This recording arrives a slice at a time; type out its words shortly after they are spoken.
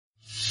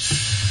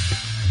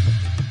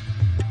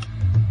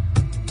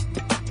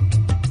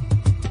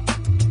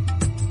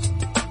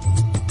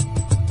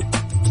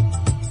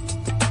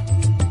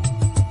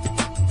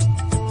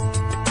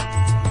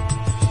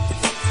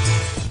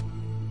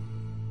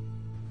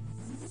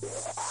We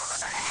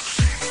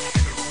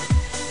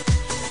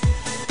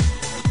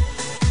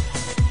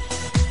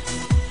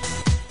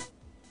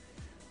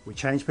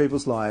change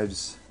people's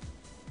lives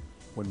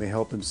when we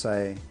help them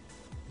say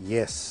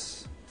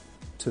yes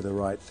to the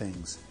right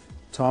things.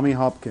 Tommy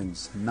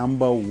Hopkins,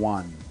 number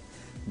one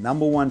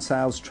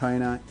sales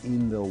trainer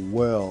in the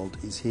world,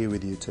 is here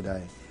with you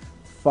today.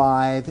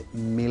 5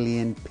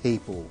 million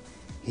people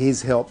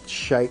he's helped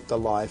shape the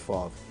life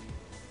of.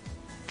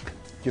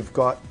 You've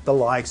got the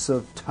likes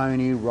of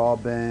Tony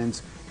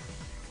Robbins,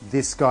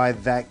 this guy,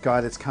 that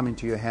guy that's coming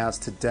to your house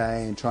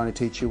today and trying to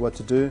teach you what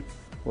to do.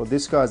 Well,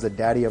 this guy's the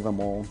daddy of them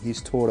all. He's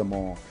taught them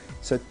all.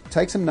 So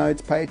take some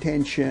notes, pay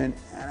attention,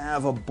 and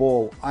have a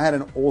ball. I had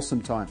an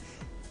awesome time.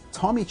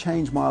 Tommy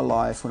changed my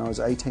life when I was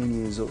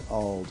 18 years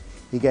old.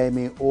 He gave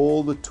me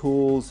all the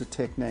tools, the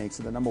techniques.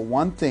 And the number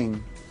one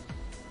thing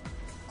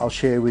I'll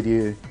share with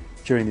you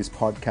during this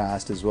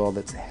podcast as well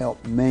that's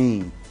helped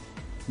me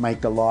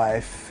make the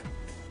life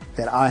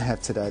that I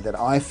have today, that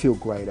I feel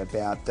great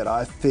about, that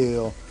I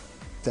feel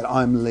that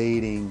I'm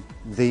leading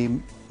the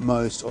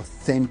most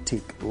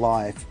authentic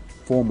life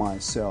for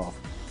myself.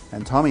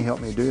 And Tommy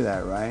helped me do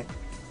that, right?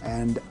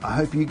 And I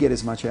hope you get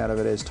as much out of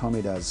it as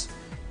Tommy does.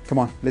 Come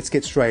on, let's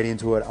get straight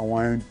into it. I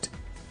won't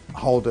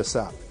hold us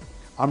up.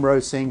 I'm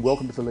Rose Singh.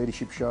 Welcome to the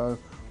Leadership Show.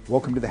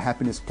 Welcome to the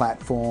Happiness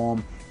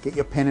Platform. Get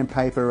your pen and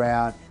paper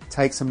out.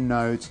 Take some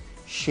notes.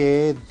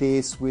 Share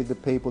this with the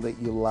people that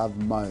you love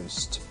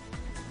most.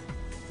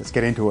 Let's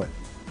get into it.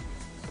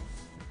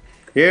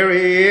 Here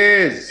he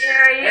is.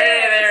 Hey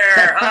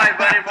there. Hi,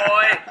 buddy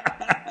boy.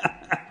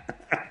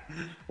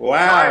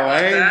 Wow,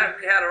 eh? That.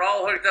 We had it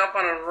all hooked up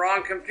on a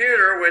wrong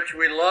computer, which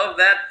we love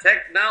that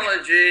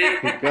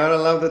technology. You gotta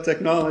love the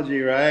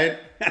technology, right?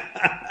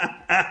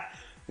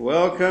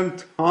 Welcome,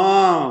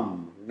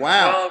 Tom.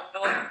 Wow.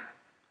 Well,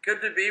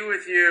 good to be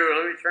with you.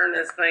 Let me turn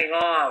this thing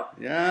off.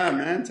 Yeah,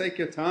 man, take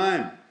your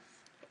time.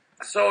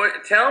 So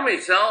tell me,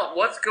 Sal,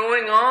 what's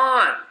going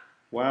on?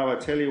 Wow, I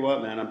tell you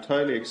what, man, I'm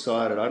totally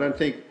excited. I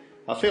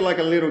feel like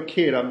a little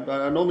kid.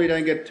 I normally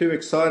don't get too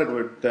excited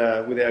with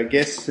our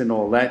guests and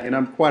all that, and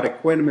I'm quite a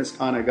Quentinus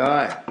kind of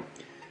guy.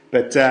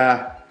 But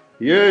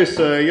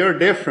you're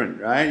different,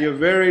 right? You're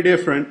very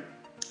different.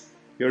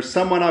 You're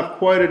someone I've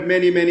quoted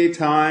many, many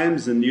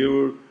times, and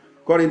you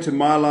got into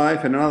my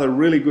life and another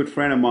really good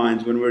friend of mine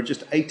when we were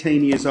just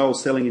 18 years old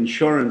selling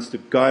insurance to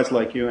guys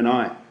like you and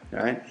I,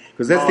 right?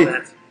 Because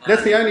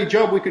that's the only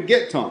job we could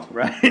get, Tom,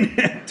 right?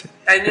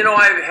 And you know,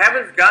 I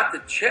haven't got the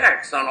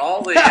checks on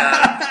all the.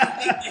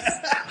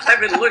 I've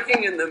been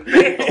looking in the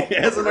mail.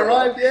 It hasn't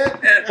arrived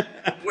yet. And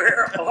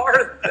where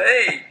are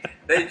they?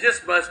 They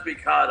just must be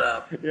caught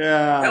up.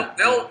 Yeah.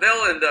 They'll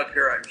end up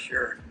here, I'm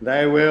sure.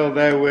 They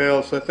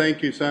will. So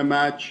thank you so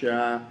much.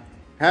 How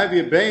have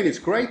you been? It's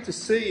great to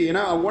see you. You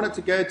know, I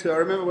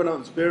remember when I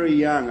was very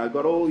young, I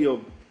got all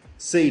your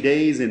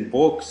CDs and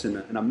books,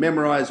 and I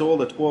memorized all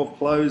the 12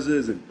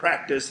 closes and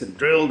practiced and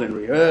drilled and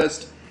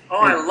rehearsed. Oh,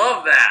 I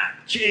love that.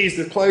 Geez,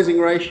 the closing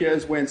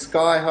ratios went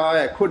sky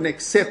high. I couldn't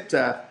accept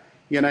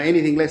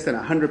anything less than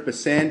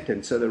 100%,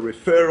 and so the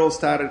referrals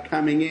started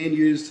coming in.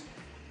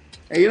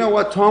 And you know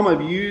what, Tom?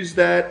 I've used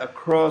that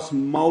across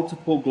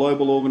multiple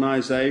global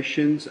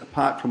organizations,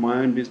 apart from my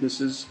own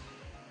businesses.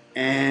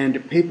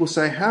 And people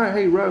say,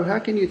 hey, Ro, how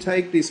can you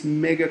take this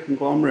mega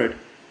conglomerate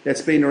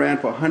that's been around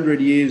for 100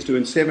 years,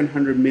 doing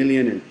 700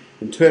 million,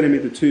 and turn them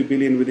into 2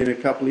 billion within a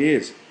couple of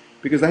years?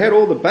 Because they had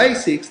all the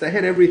basics, they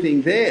had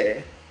everything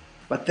there,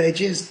 but they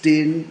just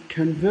didn't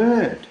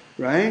convert,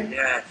 right?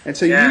 Yes. And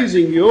so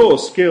using your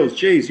skills,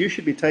 geez, you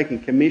should be taking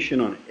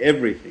commission on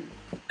everything.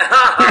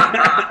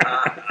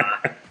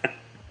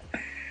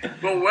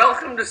 Well,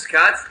 welcome to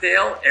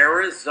Scottsdale,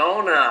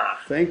 Arizona.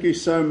 Thank you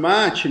so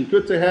much, and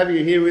good to have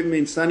you here with me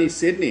in sunny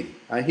Sydney.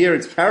 I hear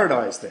it's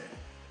paradise there.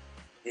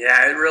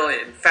 Yeah, it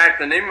really. In fact,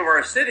 the name of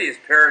our city is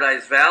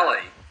Paradise Valley.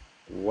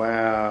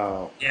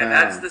 Wow. Yeah,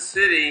 that's the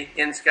city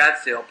in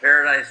Scottsdale,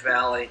 Paradise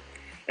Valley.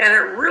 And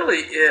it really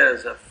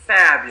is a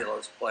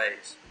fabulous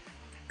place.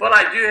 But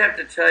I do have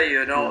to tell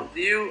you,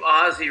 you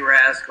Aussie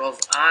rascals,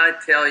 I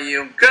tell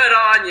you, good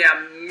on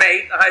you,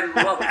 mate. I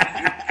love you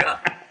guys.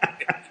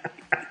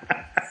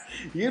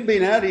 You've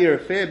been out here a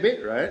fair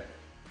bit, right?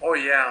 Oh,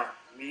 yeah.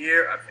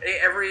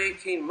 Every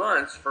 18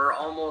 months for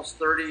almost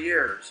 30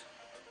 years.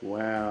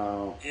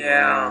 Wow.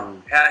 Yeah. Wow.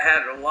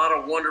 Had a lot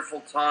of wonderful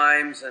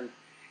times and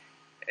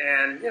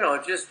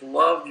just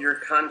loved your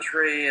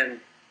country. And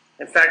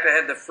in fact, I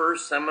had the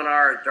first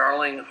seminar at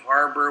Darling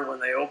Harbor when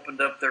they opened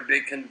up their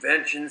big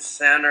convention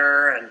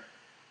center, and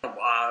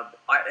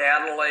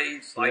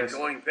Adelaide's like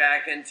going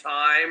back in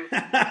time.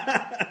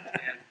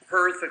 And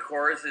Perth, of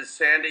course, is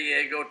San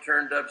Diego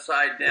turned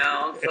upside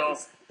down. So,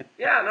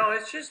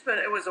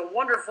 it was a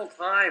wonderful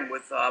time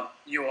with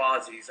you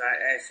Aussies.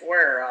 I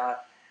swear,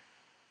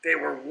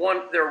 they're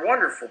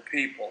wonderful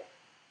people.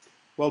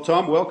 Well,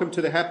 Tom, welcome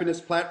to the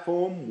Happiness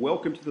Platform.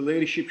 Welcome to the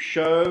Leadership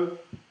Show.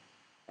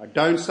 I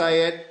don't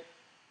say it.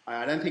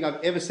 I don't think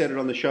I've ever said it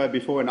on the show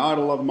before. An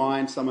idol of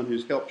mine, someone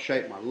who's helped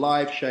shape my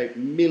life, shape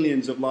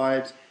millions of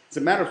lives. As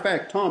a matter of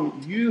fact,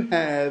 Tom, you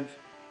have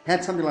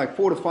had something like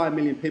 4 to 5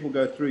 million people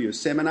go through your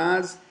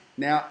seminars.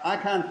 Now, I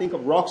can't think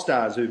of rock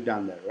stars who've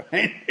done that,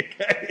 right?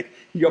 Okay.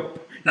 Your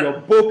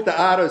book, The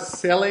Art of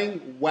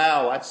Selling,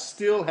 wow, I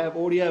still have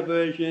audio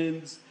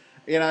versions.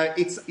 You know,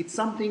 it's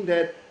something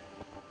that,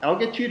 I'll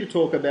get you to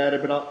talk about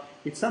it, but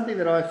it's something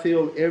that I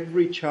feel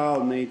every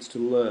child needs to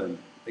learn,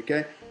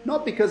 okay?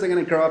 Not because they're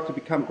going to grow up to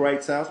become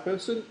great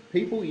salesperson.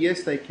 People,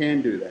 yes, they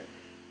can do that.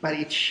 But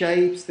it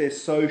shapes their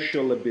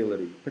social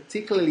ability,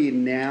 particularly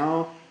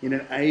now in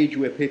an age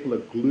where people are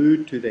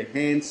glued to their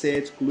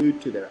handsets,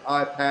 glued to their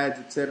iPads,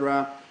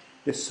 etc.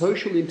 Their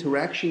social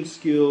interaction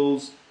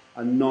skills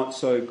are not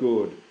so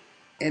good.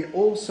 And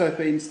also,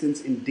 for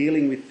instance, in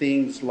dealing with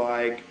things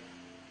like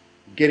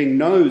getting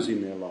no's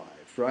in their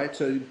life, right?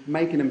 So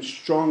making them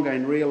stronger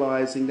and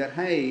realizing that,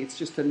 hey, it's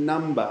just a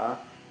number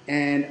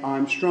and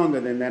I'm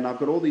stronger than that. And I've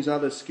got all these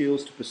other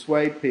skills to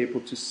persuade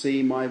people to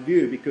see my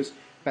view, because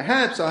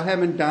perhaps I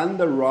haven't done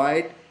the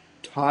right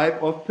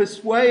type of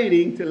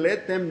persuading to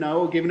let them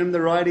know, or given them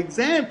the right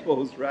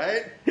examples,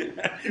 right?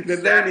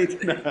 That they need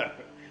to know.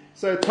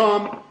 So,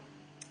 Tom,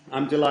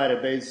 I'm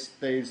delighted.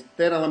 There's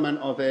that element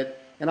of it.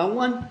 And I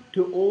want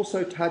to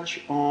also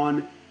touch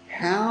on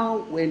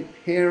how, when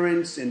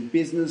parents and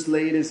business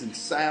leaders and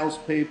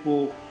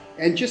salespeople,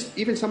 and just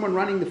even someone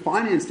running the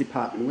finance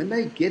department, when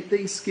they get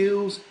these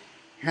skills,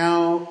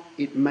 how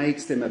it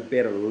makes them a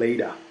better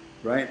leader,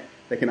 right?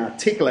 They can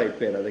articulate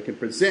better, they can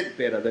present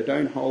better, they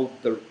don't hold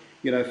the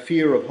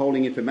fear of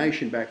holding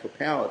information back for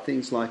power,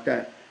 things like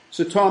that.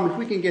 So Tom, if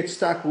we can get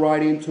stuck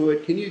right into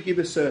it, can you give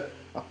us a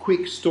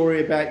quick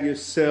story about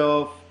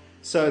yourself,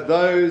 so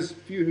those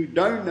few who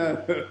don't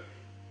know,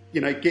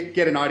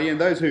 get an idea, and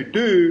those who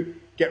do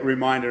get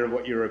reminded of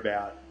what you're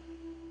about?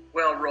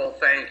 Well, Roel,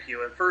 thank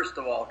you. And first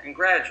of all,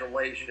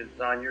 congratulations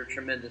on your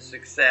tremendous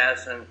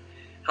success and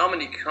how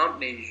many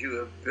companies you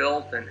have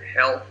built and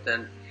helped.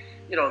 And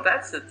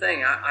that's the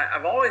thing.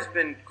 I've always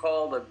been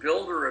called a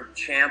builder of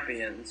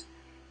champions.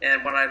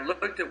 And when I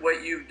looked at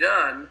what you've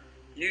done,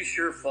 you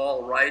sure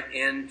fall right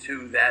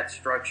into that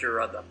structure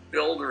of the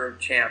builder of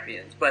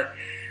champions. But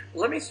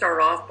let me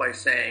start off by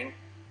saying,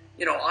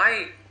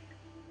 I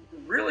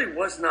really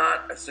was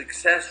not a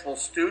successful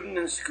student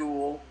in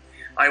school.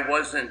 I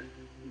wasn't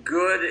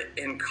good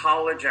in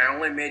college. I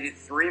only made it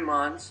 3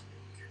 months.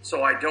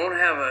 So I don't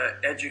have an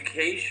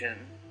education.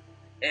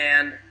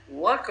 And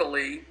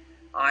luckily,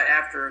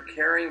 after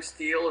carrying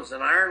steel as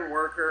an iron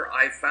worker,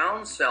 I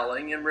found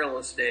selling in real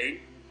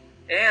estate.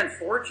 And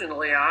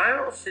fortunately, I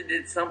also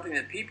did something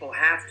that people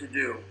have to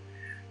do.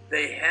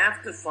 They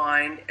have to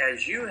find,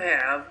 as you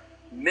have,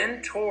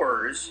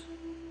 mentors.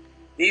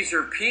 These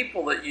are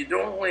people that you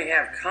don't only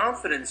have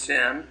confidence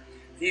in,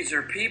 these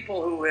are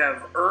people who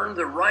have earned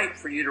the right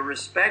for you to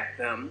respect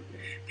them,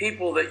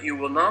 people that you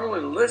will not only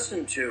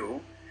listen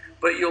to,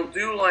 but you'll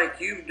do like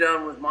you've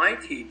done with my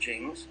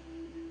teachings.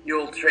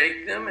 You'll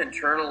take them,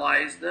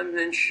 internalize them,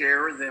 and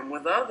share them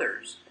with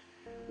others,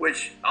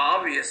 which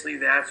obviously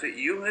that's what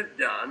you have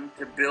done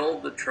to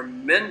build the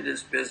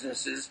tremendous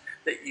businesses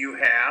that you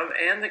have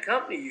and the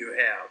company you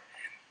have.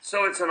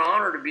 So it's an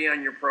honor to be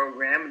on your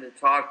program and to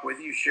talk with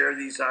you, share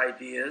these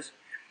ideas.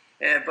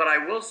 But I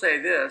will say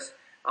this,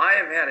 I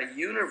have had a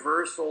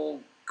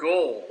universal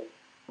goal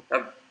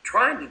of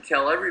trying to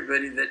tell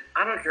everybody that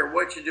I don't care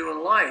what you do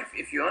in life,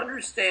 if you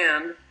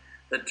understand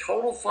the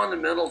total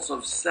fundamentals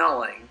of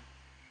selling,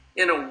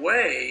 in a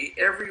way,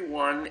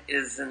 everyone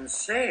is in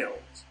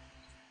sales.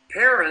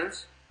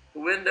 Parents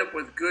who end up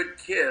with good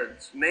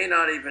kids may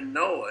not even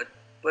know it,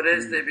 but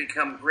as they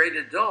become great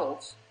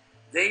adults,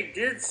 they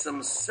did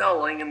some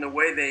selling in the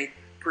way they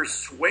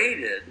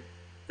persuaded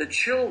the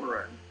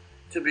children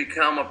to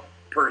become a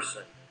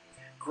person.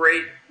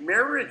 Great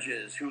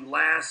marriages who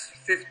last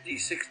 50,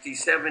 60,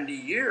 70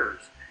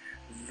 years,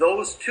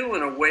 those two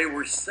in a way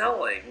were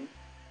selling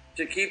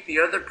to keep the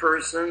other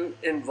person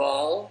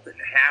involved and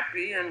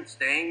happy and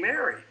staying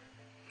married.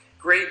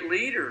 Great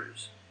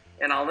leaders.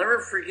 And I'll never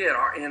forget,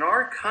 in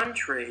our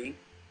country,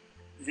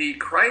 the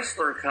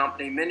Chrysler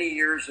Company many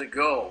years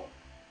ago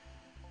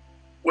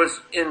was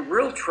in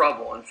real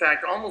trouble, in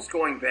fact, almost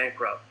going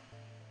bankrupt.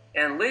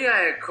 And Lee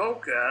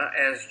Iacocca,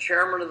 as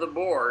chairman of the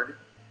board,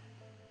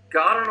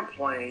 got on a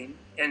plane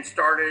and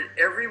started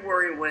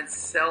everywhere he went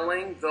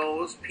selling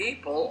those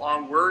people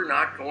on we're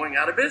not going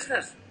out of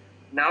business.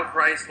 Now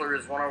Chrysler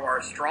is one of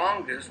our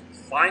strongest,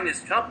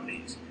 finest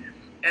companies.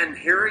 And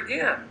here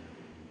again,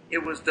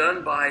 it was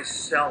done by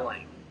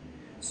selling.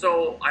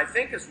 So I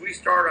think as we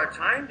start our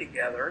time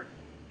together,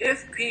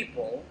 if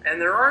people,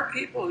 and there are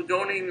people who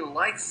don't even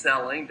like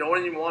selling,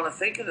 don't even want to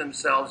think of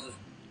themselves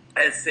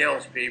as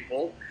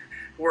salespeople,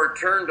 who are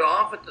turned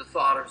off at the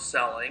thought of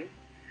selling,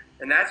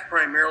 and that's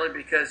primarily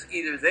because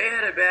either they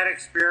had a bad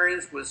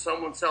experience with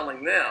someone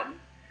selling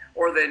them,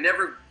 or they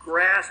never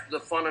grasped the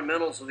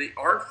fundamentals of the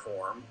art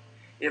form.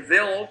 If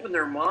they'll open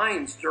their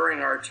minds during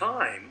our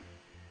time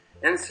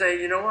and say,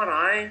 you know what,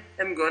 I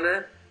am going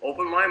to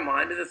open my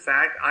mind to the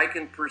fact I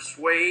can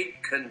persuade,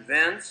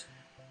 convince,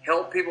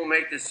 help people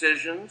make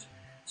decisions,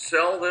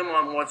 sell them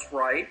on what's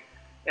right,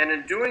 And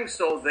in doing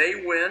so, they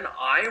win,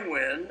 I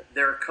win,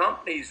 their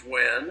companies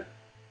win.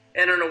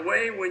 And in a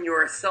way, when you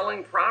are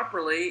selling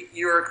properly,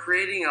 you are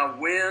creating a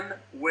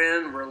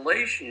win-win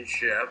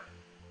relationship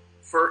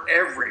for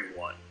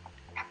everyone.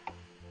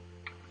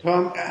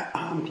 Tom,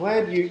 I'm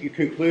glad you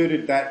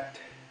concluded that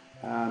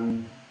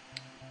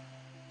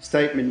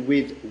statement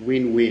with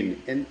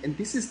win-win. And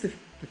this is the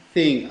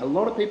thing. A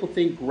lot of people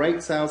think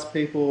great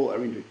salespeople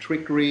are into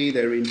trickery,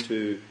 they're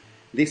into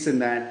this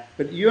and that.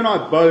 But you and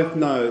I both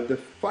know the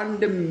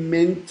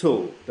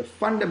fundamental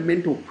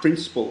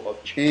principle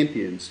of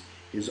champions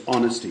is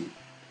honesty.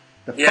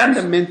 The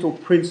fundamental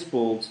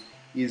principles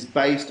is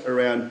based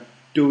around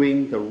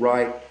doing the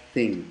right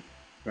thing,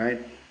 right?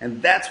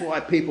 And that's why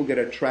people get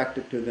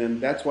attracted to them.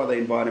 That's why they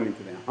invite them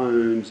into their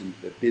homes,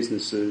 into their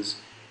businesses,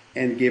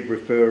 and give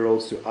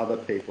referrals to other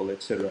people,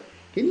 etc.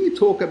 Can you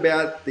talk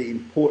about the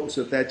importance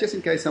of that, just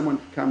in case someone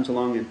comes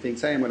along and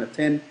thinks, hey, I'm going to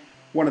attend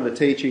one of the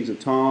teachings of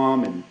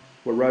Tom and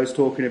what Ro's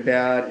talking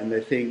about, and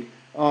they think,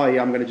 oh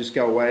yeah, I'm going to just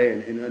go away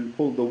and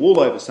pull the wool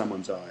over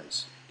someone's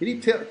eyes. Can you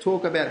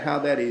talk about how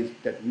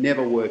that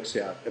never works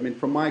out? I mean,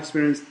 from my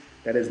experience,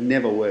 that has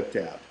never worked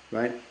out,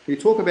 right? Can you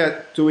talk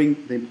about the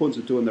importance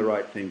of doing the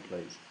right thing,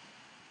 please?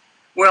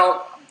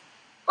 Well,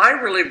 I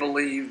really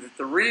believe that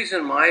the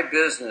reason my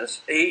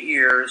business, 8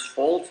 years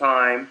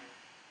full-time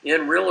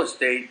in real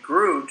estate,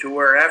 grew to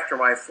where after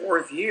my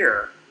 4th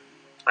year,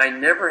 I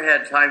never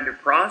had time to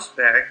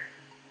prospect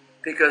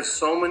because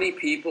so many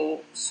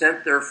people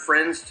sent their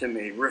friends to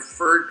me,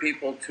 referred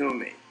people to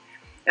me.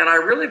 And I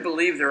really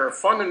believe there are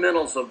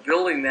fundamentals of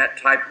building that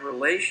type of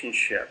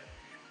relationship.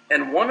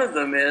 And one of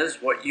them is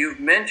what you've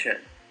mentioned.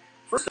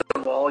 First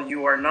of all,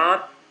 you are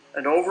not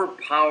an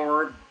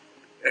overpowered,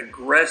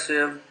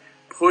 aggressive,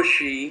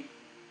 pushy.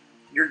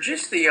 You're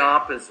just the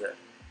opposite.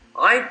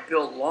 I've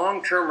built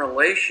long-term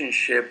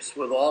relationships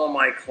with all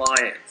my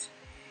clients.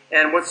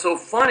 And what's so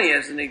funny,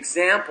 as an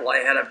example, I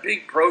had a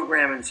big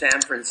program in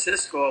San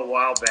Francisco a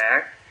while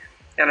back,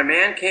 and a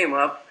man came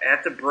up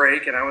at the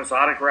break, and I was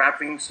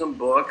autographing some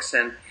books,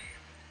 and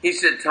he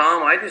said,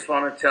 Tom, I just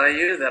want to tell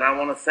you that I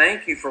want to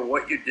thank you for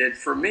what you did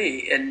for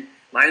me in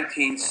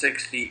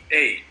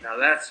 1968. Now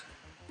that's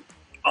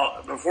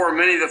before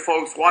many of the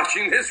folks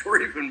watching this were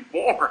even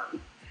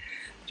born.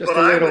 Just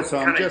a little,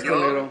 Tom, just a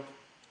little.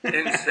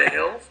 In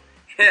sales.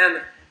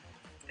 And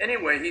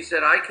anyway, he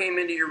said, I came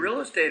into your real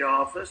estate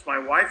office. My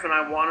wife and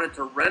I wanted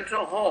to rent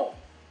a home,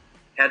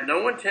 had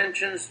no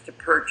intentions to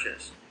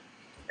purchase.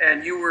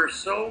 And you were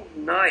so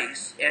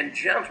nice and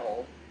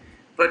gentle,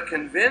 but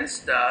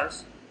convinced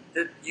us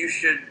that you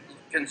should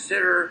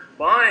consider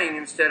buying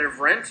instead of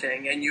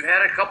renting. And you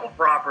had a couple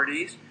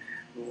properties,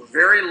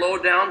 very low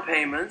down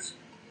payments.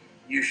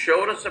 You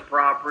showed us a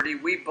property.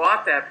 We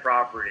bought that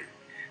property.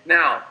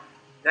 Now,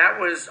 that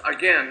was,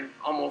 again,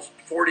 almost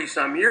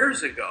 40-some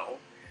years ago.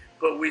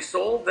 But we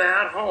sold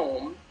that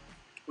home.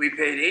 We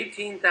paid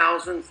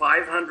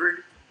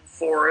 $18,500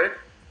 for it.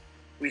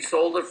 We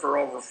sold it for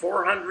over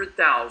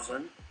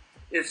 $400,000.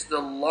 It's the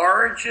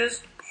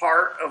largest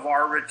part of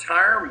our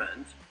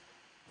retirement,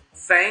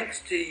 thanks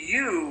to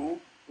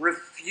you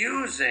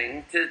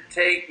refusing to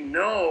take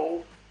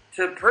no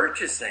to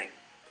purchasing.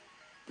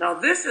 Now,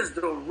 this is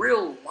the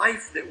real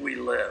life that we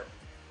live.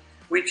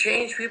 We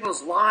change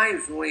people's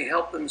lives when we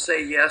help them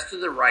say yes to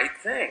the right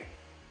thing.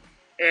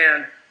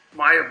 And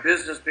my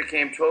business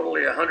became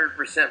totally 100%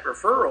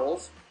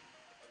 referrals,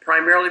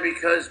 primarily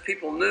because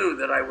people knew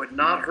that I would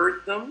not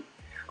hurt them.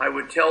 I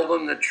would tell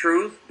them the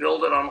truth,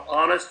 build it on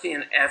honesty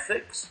and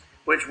ethics,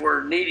 which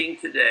we're needing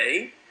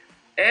today,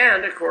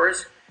 and, of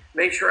course,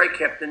 make sure I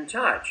kept in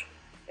touch.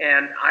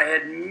 And I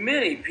had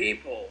many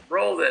people,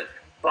 bro, that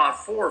bought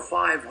 4 or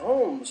 5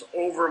 homes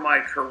over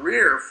my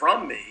career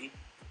from me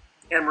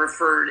and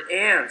referred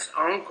aunts,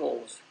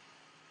 uncles,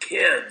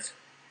 kids,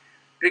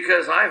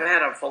 because I've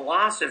had a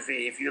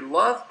philosophy: if you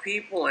love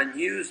people and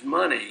use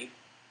money,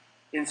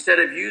 instead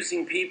of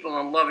using people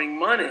and loving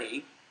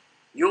money,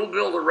 you'll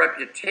build a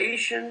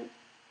reputation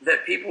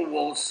that people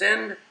will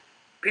send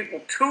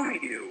people to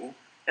you,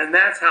 and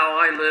that's how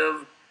I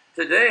live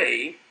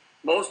today.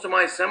 Most of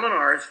my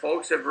seminars,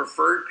 folks have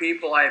referred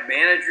people. I have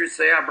managers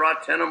say, I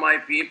brought 10 of my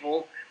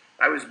people.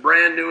 I was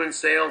brand new in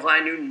sales.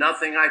 I knew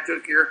nothing. I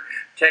took your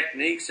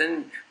techniques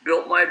and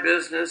built my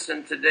business,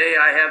 and today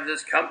I have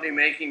this company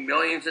making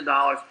millions of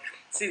dollars.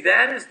 See,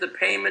 that is the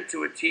payment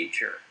to a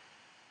teacher.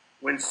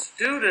 When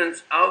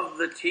students of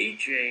the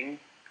teaching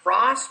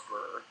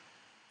prosper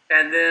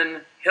and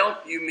then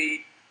help you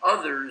meet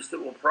others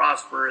that will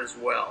prosper as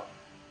well.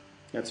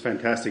 That's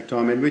fantastic,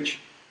 Tom. And which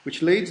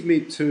leads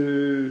me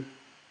to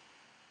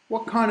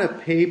what kind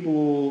of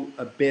people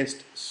are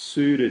best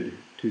suited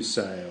to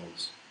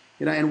sales?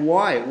 And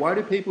why? Why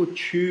do people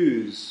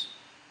choose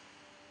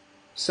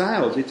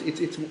sales?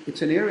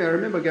 It's an area. I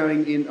remember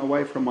going in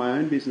away from my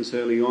own business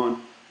early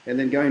on and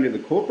then going to the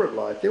corporate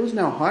life. There was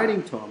no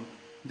hiding, Tom.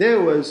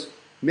 There was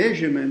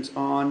measurements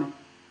on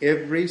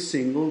every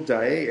single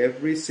day,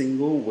 every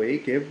single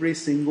week, every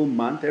single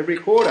month, every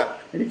quarter.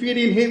 And if you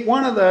didn't hit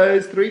one of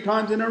those 3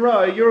 times in a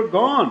row, you're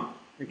gone.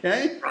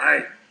 Okay?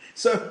 Right.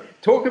 So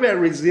Talk about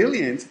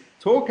resilience.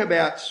 Talk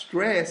about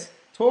stress.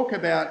 Talk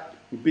about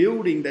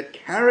building that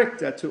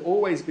character to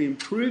always be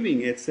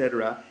improving,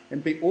 etc.,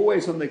 and be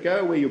always on the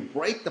go, where you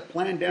break the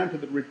plan down to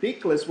the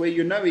ridiculous, where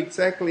you know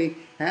exactly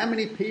how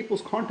many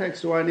people's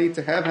contacts do I need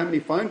to have, how many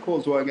phone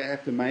calls do I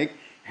have to make,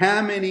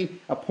 how many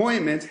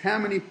appointments, how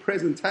many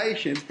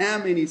presentations, how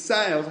many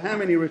sales, how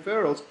many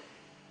referrals.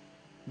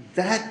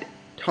 That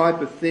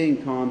type of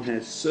thing, Tom,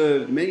 has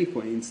served me,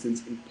 for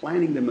instance, in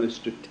planning the most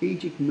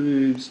strategic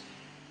moves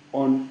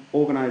on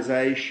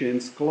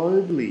organizations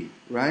globally,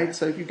 right?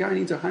 So if you're going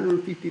into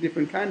 150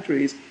 different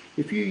countries,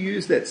 if you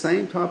use that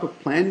same type of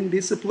planning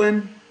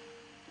discipline,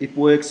 it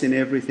works in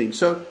everything.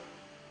 So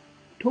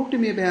talk to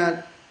me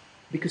about,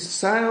 because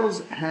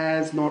sales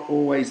has not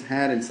always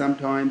had, and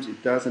sometimes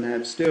it doesn't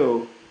have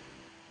still,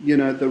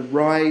 the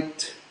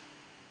right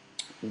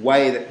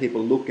way that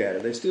people look at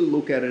it. They still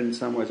look at it in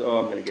some ways,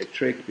 I'm going to get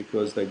tricked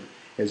because they,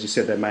 as you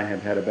said, they may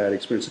have had a bad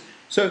experience.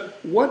 So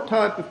what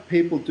type of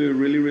people do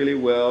really, really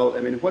well? I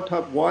mean,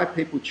 why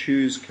people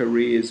choose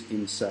careers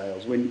in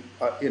sales when,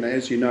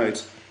 as you know,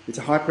 it's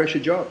a high pressure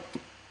job,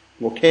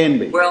 or can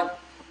be. Well,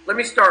 let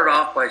me start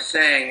off by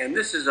saying, and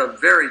this is a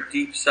very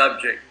deep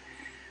subject,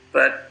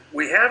 but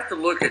we have to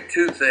look at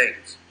two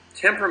things,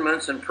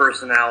 temperaments and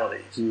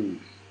personalities.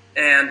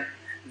 And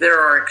there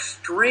are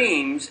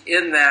extremes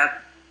in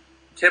that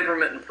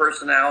temperament and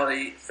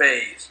personality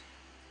phase.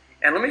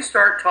 And let me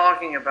start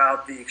talking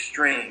about the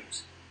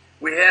extremes.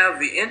 We have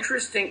the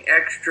interesting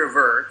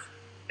extrovert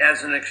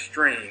as an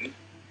extreme.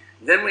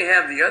 Then we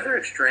have the other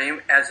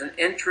extreme as an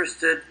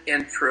interested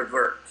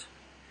introvert.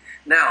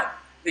 Now,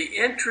 the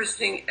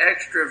interesting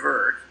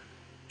extrovert,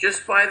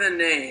 just by the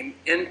name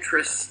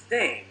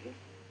interesting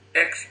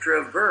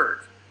extrovert,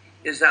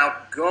 is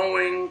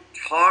outgoing,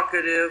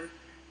 talkative,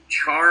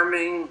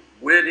 charming,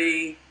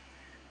 witty,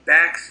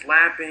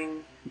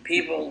 backslapping.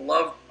 People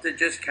love to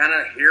just kind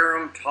of hear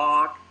them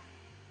talk.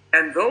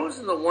 And those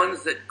are the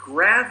ones that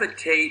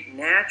gravitate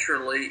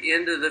naturally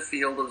into the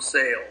field of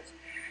sales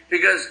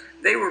because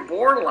they were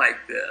born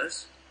like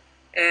this.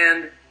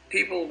 And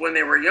people, when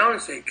they were young,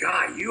 say,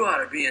 God, you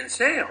ought to be in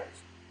sales.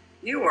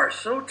 You are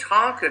so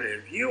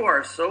talkative. You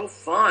are so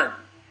fun.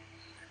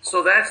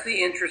 So that's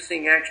the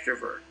interesting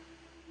extrovert.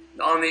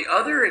 On the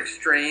other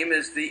extreme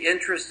is the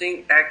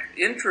interesting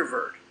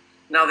introvert.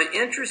 Now, the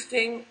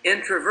interesting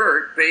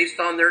introvert, based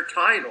on their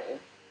title,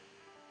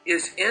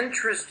 is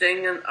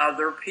interesting in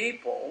other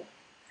people.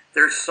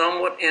 They're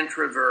somewhat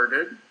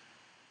introverted.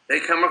 They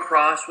come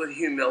across with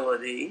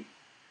humility.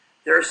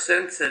 They're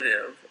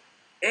sensitive.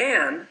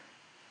 And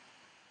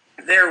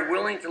they're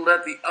willing to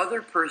let the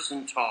other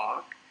person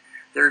talk.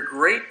 They're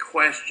great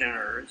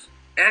questioners,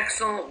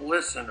 excellent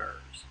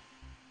listeners.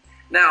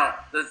 Now,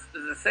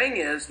 the thing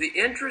is, the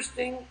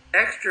interesting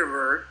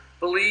extrovert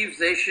believes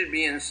they should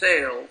be in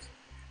sales.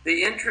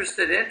 The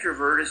interested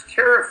introvert is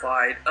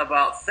terrified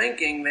about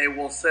thinking they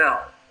will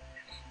sell.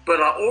 But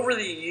over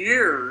the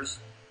years,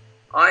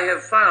 I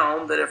have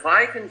found that if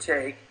I can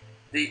take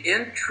the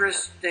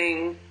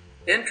interesting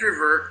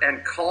introvert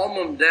and calm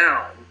them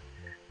down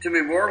to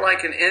be more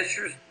like an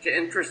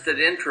interested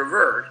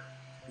introvert,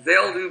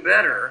 they'll do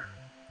better.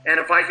 And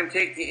if I can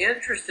take the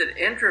interested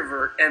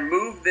introvert and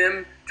move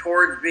them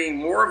towards being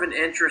more of an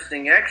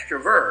interesting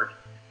extrovert,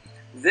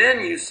 then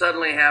you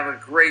suddenly have a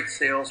great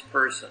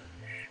salesperson.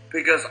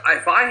 Because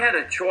if I had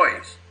a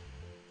choice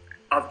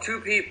of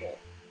two people,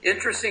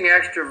 interesting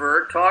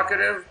extrovert,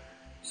 talkative,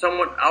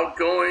 somewhat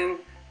outgoing,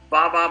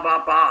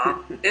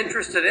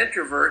 interested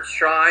introvert,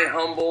 shy,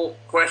 humble,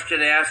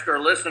 question asker,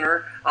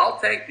 listener, I'll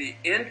take the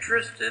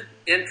interested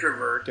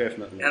introvert.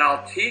 Definitely. And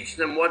I'll teach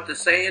them what to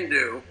say and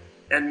do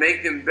and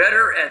make them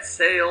better at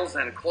sales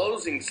and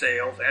closing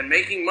sales and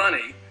making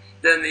money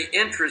than the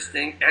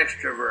interesting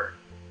extrovert.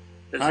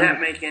 Does that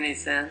make any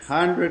sense?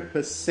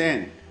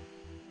 100%.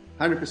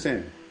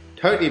 100%.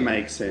 Totally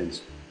makes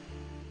sense.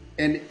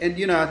 And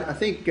I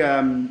think,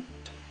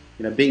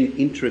 being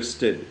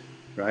interested,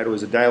 right? It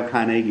was a Dale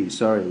Carnegie, which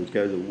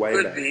goes way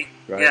Could back. be,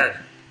 right? yes.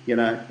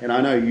 And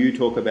I know you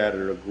talk about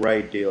it a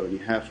great deal, and you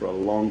have for a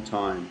long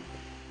time.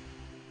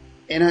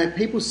 And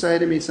people say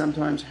to me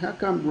sometimes, how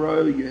come,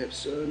 bro, you have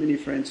so many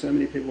friends, so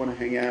many people want to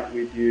hang out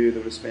with you, that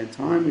want to spend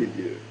time with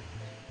you?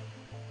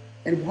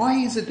 And why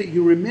is it that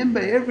you remember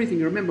everything?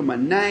 You remember my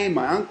name,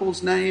 my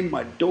uncle's name,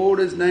 my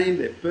daughter's name,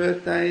 their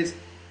birthdays.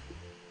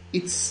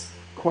 It's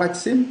quite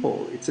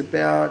simple. It's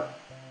about,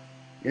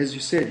 as you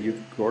said,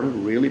 you've got to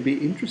really be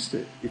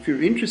interested. If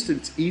you're interested,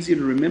 it's easy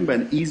to remember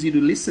and easy to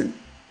listen,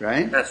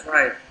 right? That's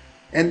right.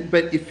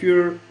 But if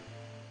you're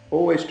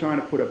always trying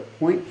to put a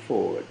point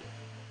forward,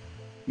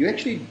 you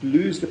actually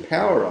lose the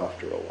power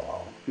after a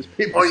while because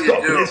people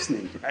stop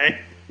listening, right?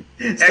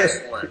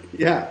 Excellent.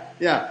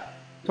 Yeah.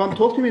 Tom,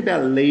 talk to me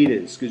about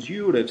leaders, because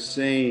you would have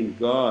seen,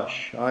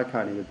 gosh, I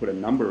can't even put a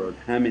number on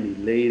how many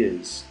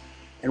leaders.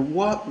 And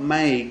what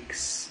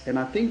makes, and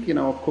I think,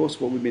 of course,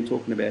 what we've been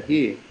talking about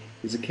here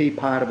is a key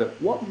part of it.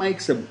 What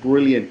makes a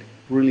brilliant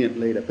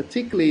leader,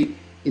 particularly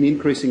in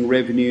increasing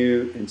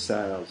revenue and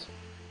sales?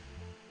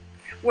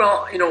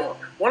 Well,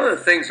 one of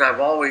the things I've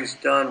always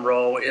done,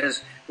 Ro,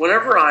 is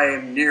whenever I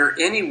am near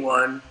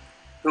anyone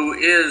who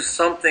is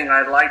something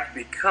I'd like to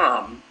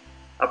become,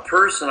 a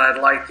person I'd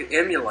like to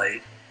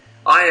emulate,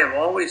 I have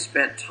always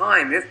spent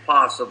time, if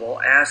possible,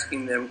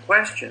 asking them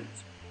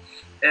questions.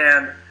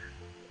 And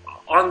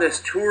on this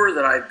tour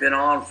that I've been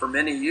on for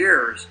many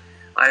years,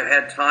 I've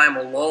had time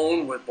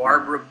alone with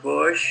Barbara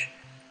Bush,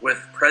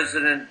 with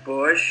President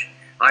Bush.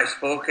 I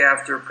spoke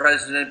after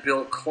President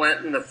Bill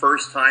Clinton the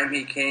first time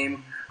he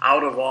came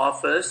out of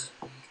office.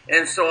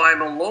 And so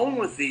I'm alone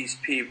with these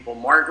people.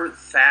 Margaret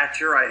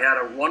Thatcher, I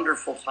had a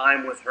wonderful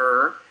time with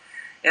her.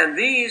 And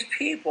these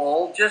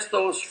people, just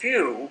those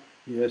few,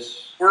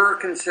 Yes. were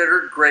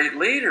considered great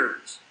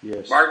leaders.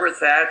 Yes. Margaret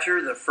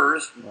Thatcher, the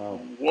first Wow.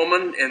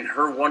 woman in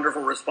her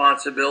wonderful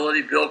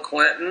responsibility. Bill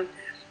Clinton,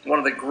 one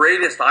of the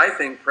greatest, I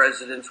think,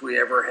 presidents we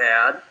ever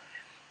had.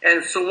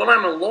 And so when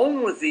I'm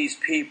alone with these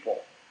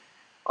people,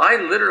 I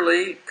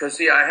literally, because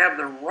see, I have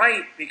the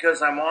right,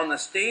 because I'm on the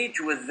stage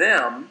with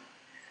them,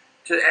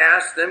 to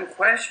ask them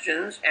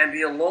questions and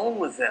be alone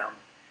with them.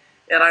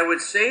 And I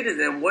would say to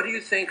them, what do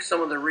you think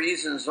some of the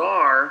reasons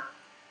are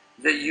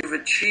that you've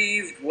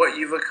achieved what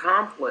you've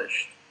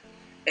accomplished?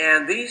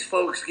 And these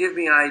folks give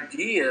me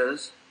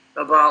ideas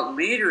about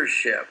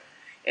leadership.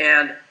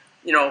 And,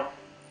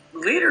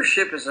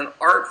 leadership is an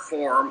art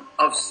form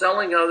of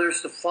selling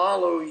others to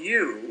follow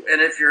you. And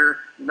if you're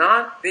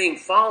not being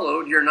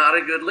followed, you're not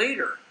a good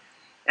leader.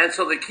 And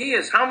so the key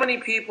is how many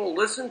people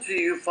listen to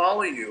you,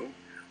 follow you,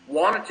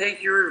 want to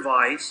take your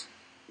advice,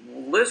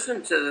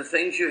 listen to the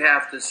things you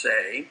have to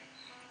say.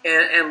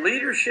 And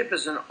leadership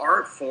is an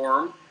art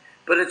form,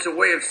 but it's a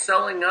way of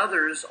selling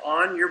others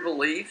on your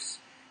beliefs,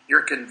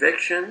 your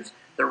convictions,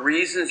 the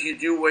reasons you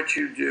do what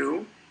you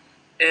do.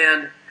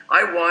 And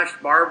I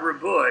watched Barbara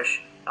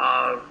Bush,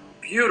 a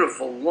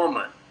beautiful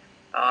woman,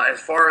 as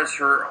far as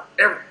her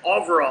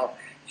overall.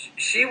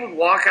 She would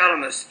walk out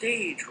on the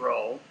stage,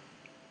 Ro,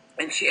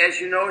 and she, as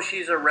you know,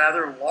 she's a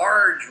rather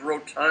large,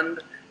 rotund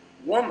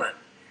woman.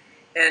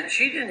 And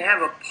she didn't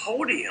have a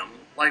podium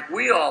like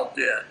we all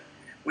did.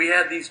 We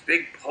had these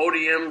big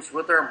podiums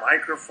with our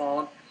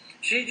microphone.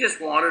 She just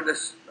wanted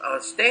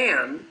a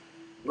stand,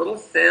 little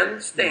thin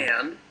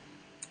stand,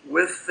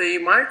 with the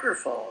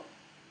microphone.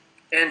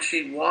 And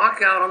she'd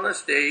walk out on the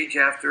stage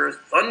after a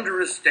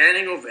thunderous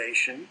standing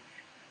ovation,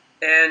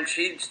 and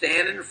she'd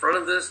stand in front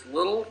of this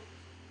little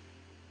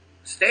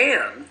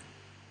stand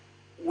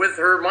with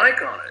her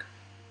mic on it.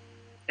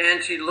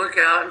 And she'd look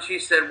out and she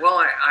said,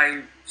 well,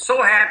 I'm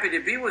so happy to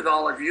be with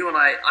all of you, and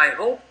I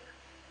hope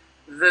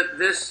that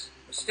this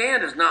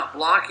stand is not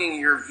blocking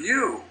your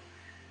view.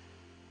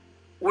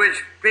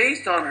 Which,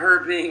 based on her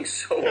being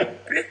so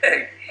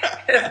big,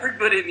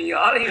 everybody in the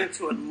audience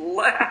would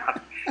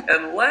laugh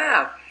and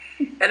laugh.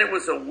 And it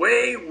was a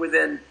way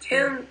within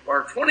 10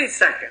 or 20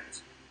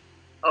 seconds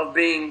of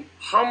being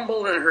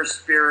humble in her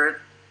spirit,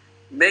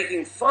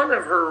 making fun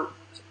of her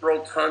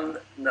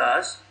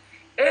rotundness,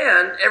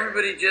 and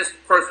everybody just,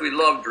 of course, we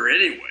loved her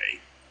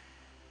anyway.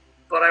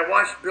 But I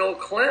watched Bill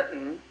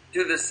Clinton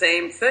do the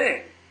same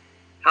thing,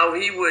 how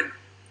he would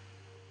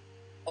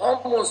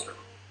almost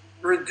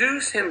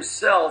reduce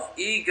himself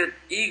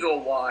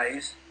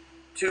ego-wise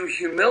to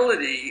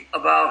humility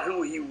about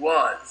who he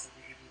was.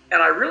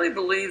 And I really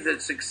believe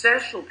that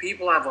successful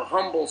people have a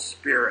humble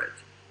spirit.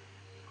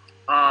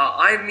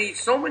 I meet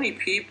so many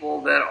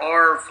people that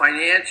are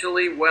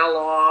financially well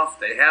off,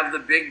 they have the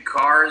big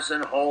cars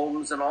and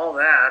homes and all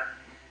that,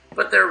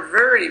 but they're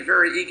very,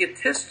 very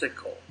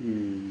egotistical.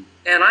 And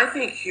I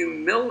think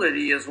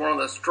humility is one of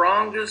the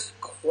strongest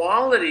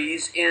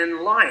qualities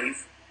in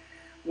life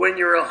when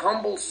you're a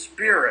humble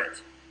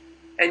spirit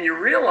and you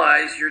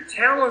realize your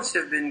talents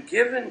have been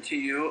given to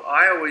you,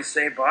 I always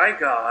say, by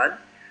God.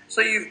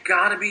 So you've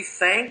got to be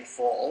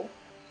thankful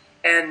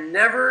and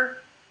never,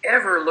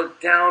 ever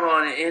look down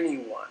on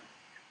anyone.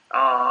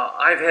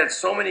 I've had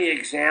so many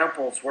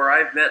examples where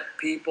I've met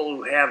people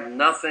who have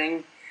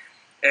nothing,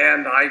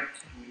 and I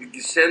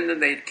send them,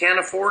 they can't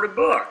afford a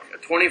book, a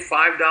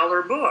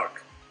 $25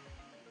 book.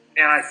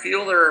 And I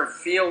feel their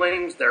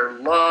feelings, their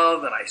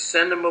love, and I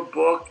send them a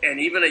book and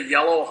even a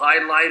yellow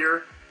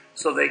highlighter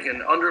so they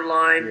can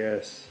underline.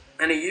 Yes.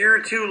 And a year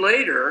or two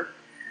later,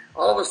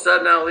 all of a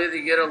sudden I'll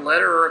either get a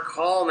letter or a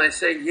call, and they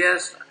say,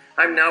 yes,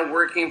 I'm now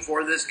working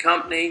for this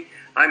company.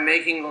 I'm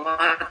making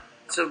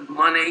lots of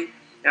money,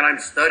 and I'm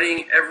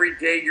studying every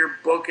day your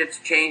book. It's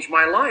changed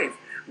my life.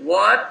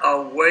 What a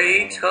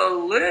way to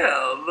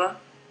live,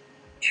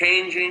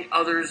 changing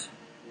others'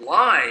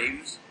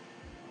 lives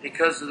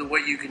because of the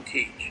way you can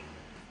teach.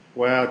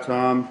 Wow,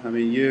 Tom. I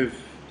mean,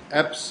 you've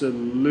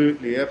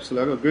absolutely, I've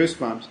got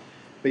goosebumps,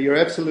 but you're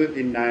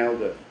absolutely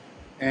nailed it.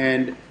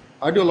 And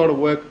I do a lot of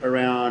work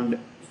around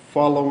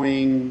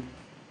following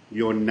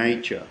your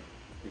nature,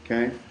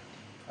 okay?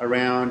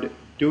 Around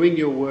doing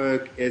your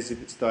work as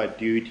if it's thy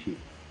duty,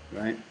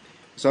 right?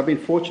 So I've been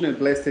fortunate and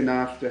blessed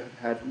enough to have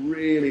had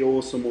really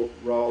awesome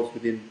roles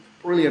within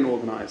brilliant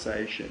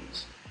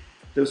organizations.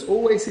 There's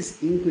always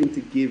this inkling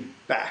to give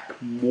back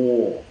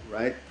more,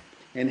 right?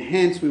 And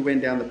hence we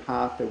went down the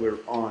path that we're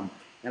on.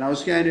 And I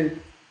was going to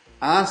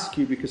ask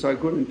you, because I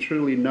couldn't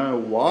truly know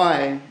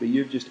why, but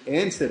you've just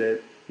answered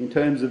it, in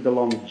terms of the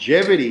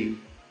longevity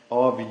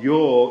of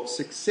your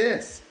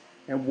success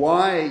and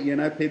why,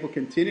 people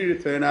continue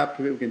to turn up,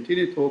 people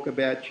continue to talk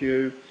about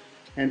you,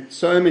 and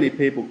so many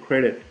people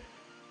credit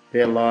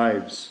their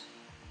lives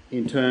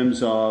in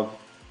terms of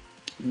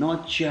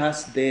not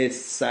just their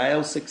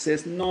sales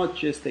success, not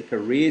just their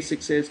career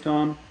success,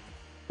 Tom,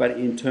 but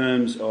in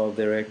terms of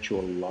their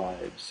actual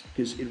lives.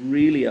 Because it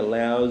really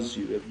allows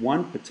you at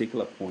one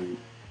particular point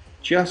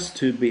just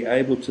to be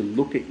able to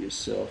look at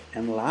yourself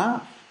and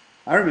laugh.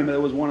 I remember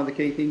that was one of the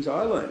key things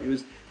I learned. It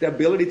was the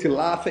ability to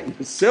laugh at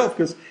yourself,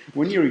 because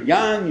when you're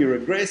young, you're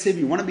aggressive,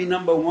 you want to be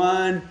number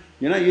one,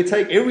 you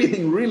take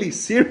everything really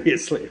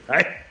seriously,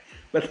 right?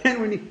 But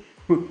then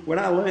when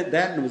I learned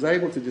that and was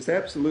able to just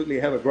absolutely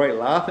have a great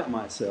laugh at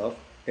myself,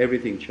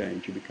 everything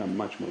changed. You become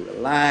much more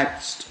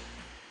relaxed.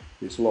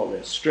 There's a lot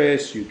less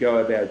stress. You go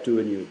about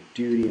doing your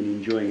duty and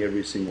enjoying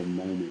every single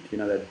moment.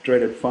 That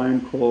dreaded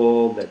phone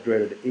call, that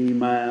dreaded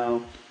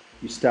email,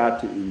 you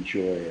start to enjoy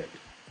it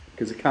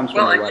because it comes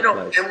from the right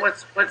place. And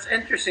what's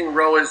interesting,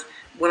 Ro, is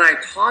when I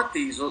taught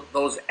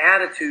those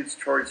attitudes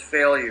towards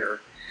failure,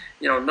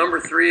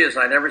 number 3 is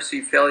I never see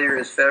failure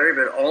as failure,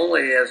 but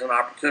only as an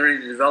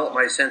opportunity to develop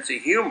my sense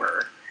of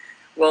humor.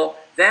 Well,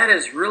 that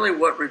is really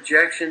what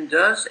rejection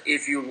does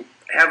if you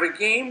have a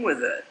game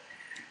with it.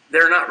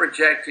 They're not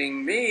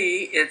rejecting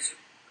me, it's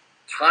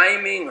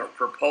timing or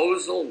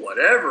proposal,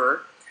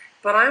 whatever,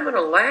 but I'm going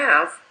to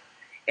laugh,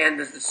 and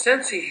the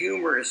sense of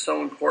humor is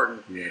so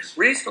important. Yes.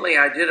 Recently,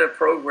 I did a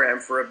program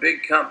for a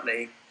big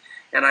company,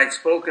 and I'd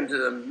spoken to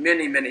them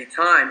many, many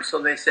times,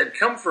 so they said,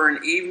 come for an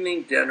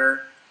evening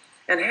dinner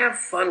and have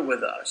fun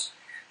with us.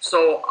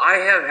 So I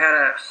have had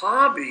a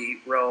hobby,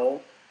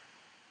 Ro,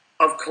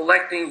 of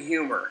collecting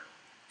humor.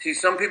 See,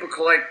 some people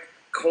collect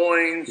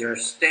coins or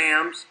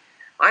stamps.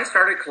 I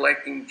started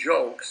collecting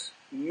jokes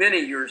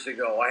many years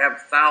ago. I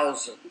have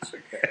thousands.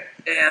 Okay.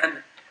 And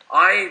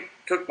I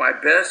took my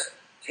best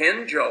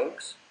 10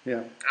 jokes.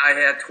 Yeah. I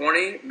had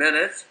 20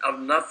 minutes of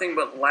nothing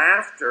but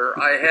laughter.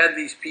 I had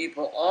these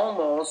people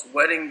almost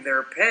wetting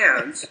their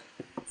pants,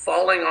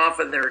 falling off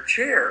of their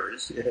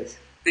chairs, Yes.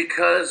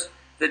 because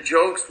the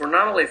jokes were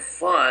not only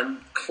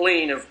fun,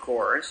 clean, of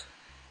course,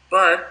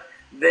 but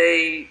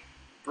they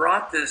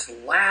brought this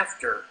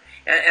laughter.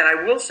 And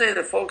I will say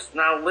the folks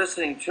now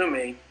listening to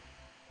me,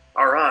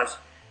 are us.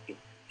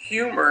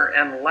 Humor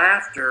and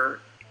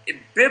laughter,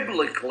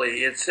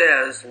 biblically it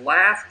says,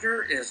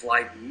 laughter is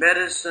like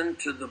medicine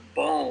to the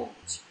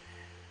bones,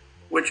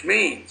 which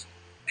means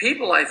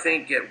people, I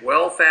think, get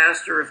well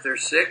faster if they're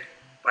sick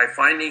by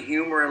finding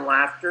humor and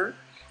laughter.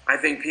 I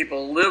think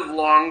people live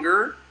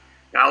longer.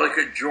 Now look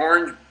at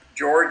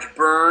George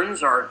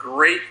Burns, our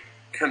great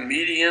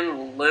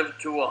comedian,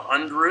 lived to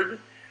 100.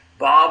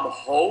 Bob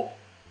Hope,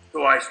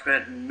 who I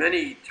spent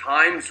many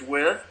times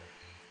with.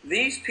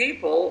 These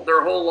people,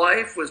 their whole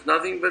life was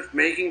nothing but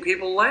making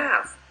people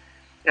laugh.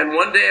 And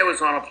one day I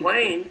was on a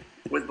plane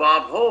with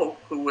Bob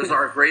Hope, who was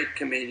our great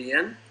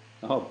comedian.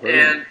 Oh,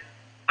 brilliant. And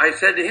I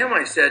said to him,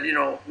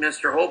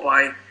 Mr.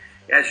 Hope,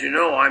 as you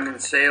know, I'm in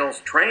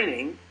sales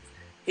training.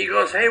 He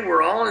goes, hey,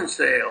 we're all in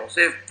sales.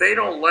 If they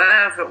don't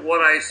laugh at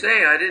what I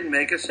say, I didn't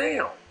make a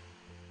sale.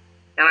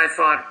 And I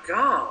thought,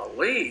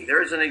 golly,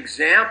 there's an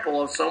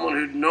example of someone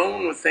who no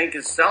one would think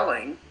is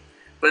selling,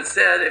 but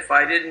said, if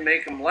I didn't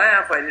make them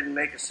laugh, I didn't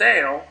make a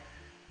sale.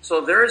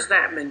 So there's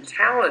that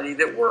mentality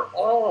that we're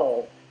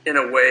all, in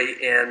a way,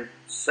 in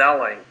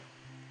selling.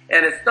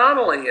 And it's not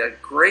only a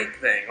great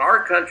thing.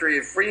 Our country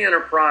of free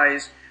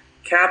enterprise,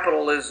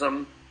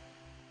 capitalism,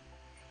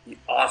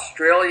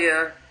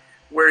 Australia,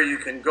 where you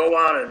can go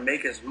out and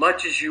make as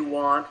much as you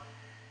want.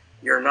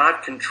 You're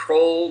not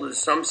controlled as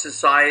some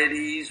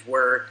societies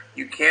where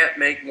you can't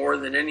make more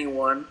than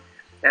anyone.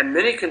 And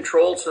many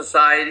controlled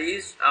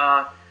societies,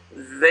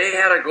 they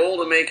had a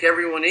goal to make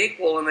everyone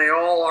equal, and they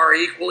all are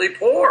equally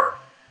poor.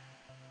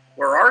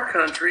 Where our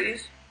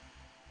countries,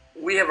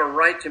 we have a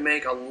right to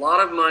make a lot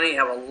of money,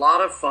 have a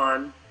lot of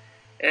fun,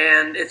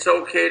 and it's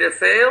okay to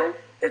fail,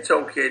 it's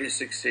okay to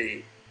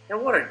succeed.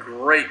 And what a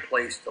great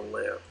place to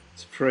live.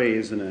 It's free,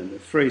 isn't it? A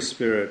free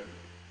spirit.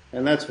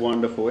 And that's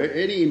wonderful.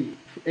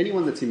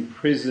 Anyone that's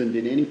imprisoned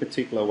in any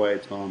particular way,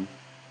 Tom,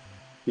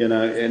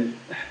 and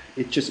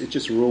it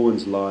just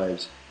ruins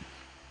lives.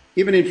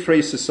 Even in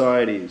free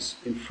societies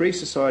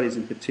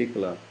in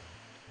particular,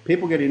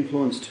 people get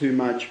influenced too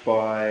much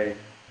by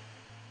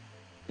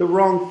the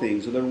wrong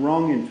things or the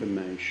wrong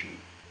information.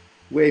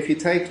 Where if you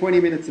take 20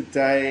 minutes a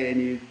day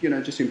and you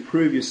just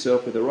improve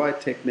yourself with the right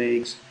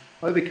techniques,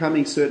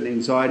 overcoming certain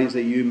anxieties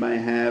that you may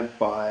have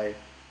by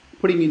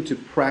putting into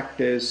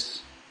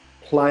practice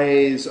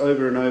plays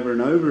over and over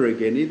and over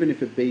again, even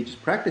if it be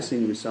just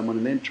practicing with someone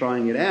and then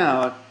trying it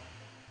out,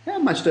 how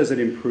much does it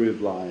improve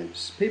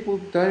lives? People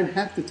don't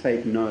have to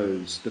take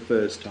no's the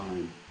first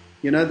time.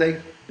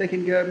 They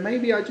can go,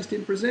 maybe I just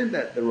didn't present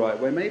that the right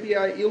way. Maybe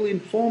I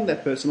ill-informed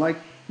that person. Like,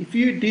 if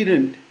you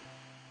didn't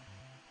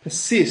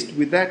persist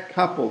with that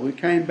couple who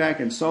came back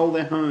and sold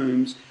their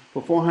homes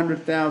for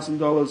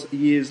 $400,000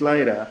 years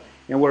later,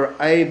 and were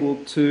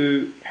able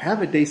to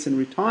have a decent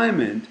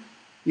retirement,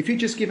 if you'd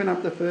just given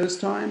up the first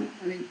time,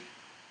 I mean,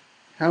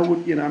 how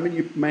would, you know, I mean,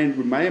 you may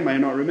or may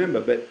not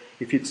remember, but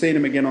if you'd seen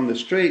him again on the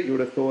street, you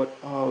would have thought,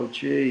 oh,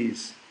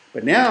 geez.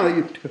 But now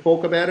you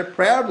talk about it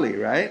proudly,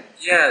 right?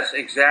 Yes,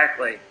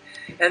 exactly.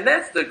 And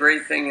that's the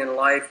great thing in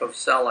life of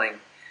selling,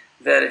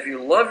 that if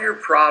you love your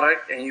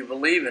product and you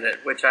believe in it,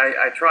 which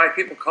I try,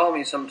 people call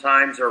me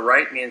sometimes or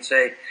write me and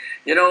say,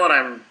 you know what,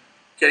 I'm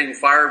getting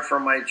fired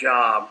from my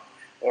job,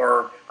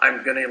 or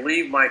I'm going to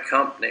leave my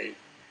company.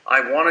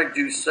 I want to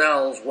do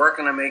sales. Where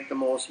can I make the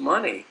most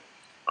money?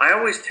 I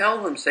always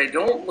tell them, say,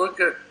 don't look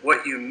at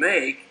what you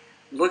make,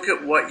 look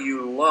at what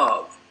you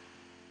love.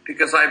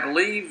 Because I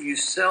believe you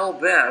sell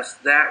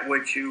best that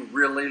which you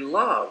really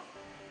love.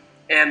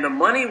 And the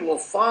money will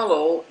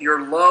follow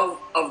your love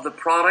of the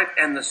product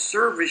and the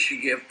service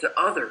you give to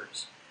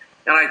others.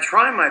 And I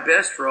try my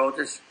best, Ro,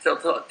 to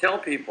tell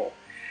people,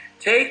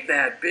 take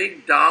that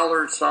big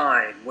dollar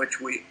sign,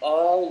 which we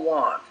all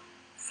want,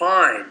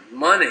 fine,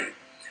 money,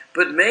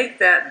 but make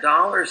that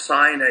dollar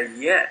sign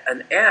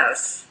an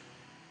S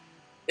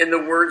in the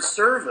word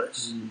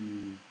service.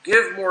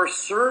 Give more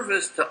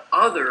service to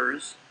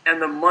others,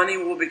 and the money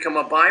will become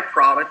a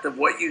byproduct of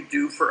what you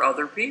do for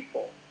other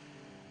people.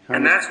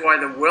 And that's why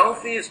the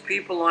wealthiest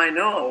people I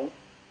know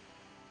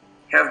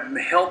have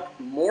helped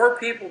more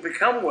people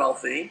become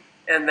wealthy,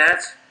 and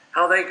that's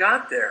how they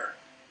got there.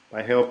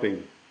 By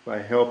helping.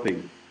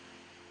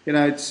 You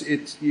know,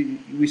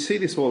 we see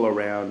this all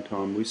around,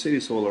 Tom. We see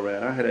this all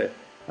around. I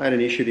had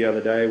an issue the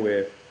other day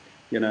where,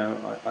 you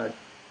know, I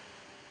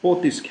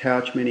bought this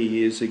couch many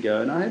years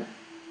ago, and I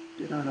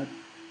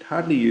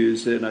hardly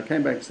used it, and I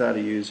came back and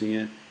started using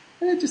it,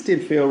 and it just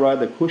didn't feel right.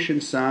 The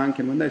cushion sunk,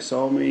 and when they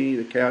sold me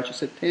the couch, it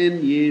said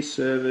 10-year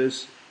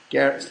service,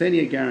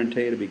 10-year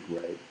guarantee, it'll be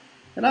great.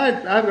 And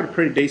I've got a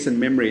pretty decent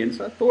memory, and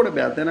so I thought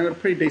about that. I got a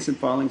pretty decent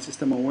filing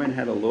system. I went and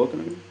had a look,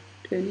 and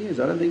 10 years.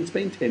 I don't think it's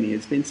been 10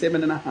 years. It's been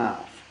 7.5.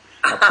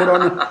 I put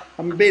on,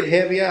 I'm a bit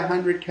heavier,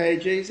 100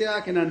 kgs. Yeah,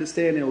 I can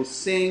understand it'll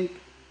sink.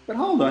 But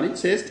hold on, it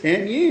says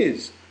 10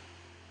 years.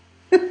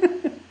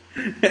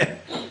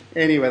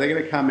 Anyway, they're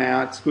going to come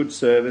out. It's good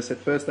service. At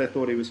first they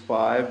thought it was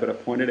 5, but I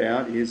pointed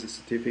out, here's a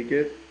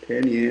certificate,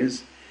 10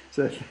 years.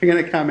 So they're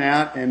going to come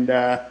out and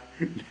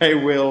they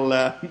will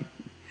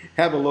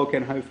have a look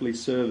and hopefully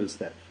service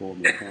that for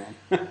me.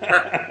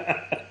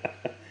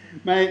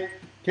 Mate,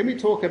 can we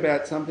talk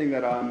about something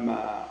that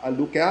I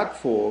look out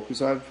for?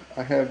 Because I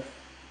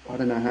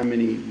don't know how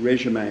many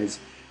resumes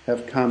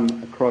have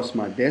come across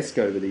my desk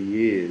over the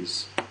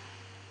years.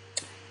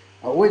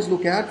 I always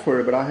look out for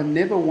it, but I have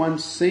never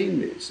once seen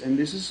this. And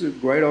this is a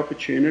great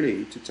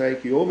opportunity to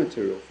take your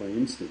material, for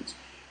instance,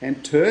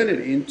 and turn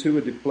it into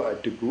a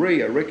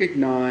degree, a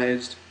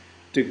recognized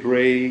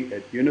degree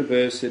at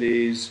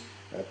universities.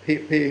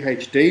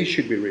 PhD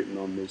should be written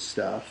on this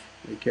stuff,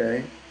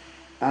 okay?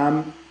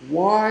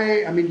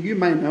 Why? I mean, you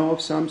may know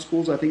of some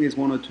schools. I think there's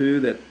one or two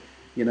that,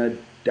 you know,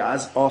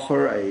 does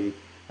offer a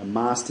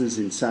master's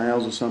in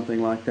sales or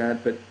something like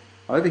that. But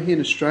over here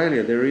in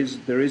Australia, there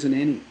isn't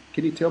any.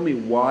 Can you tell me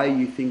why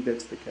you think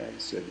that's the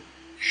case?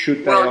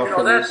 Should they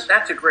offer this?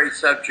 That's a great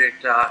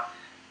subject.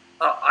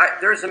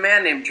 There's a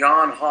man named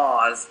John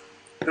Hawes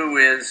who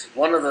is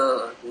one of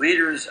the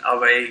leaders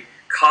of a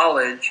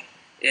college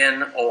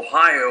in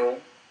Ohio,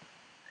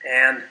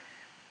 and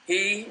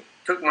he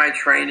took my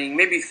training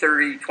maybe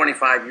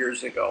 25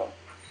 years ago.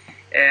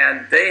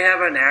 And they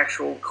have an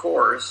actual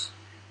course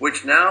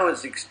which now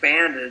is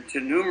expanded to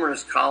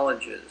numerous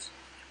colleges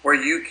where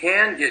you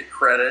can get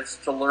credits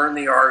to learn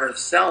the art of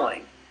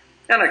selling.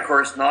 And of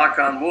course, knock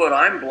on wood,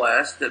 I'm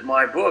blessed that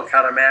my book,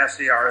 How to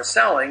Master the Art of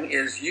Selling,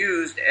 is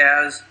used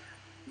as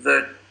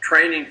the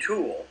training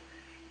tool.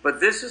 But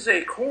this is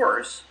a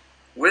course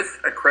with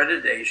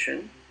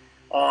accreditation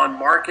on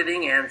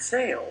marketing and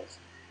sales.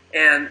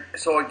 And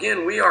so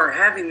again, we are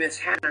having this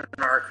happen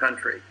in our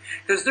country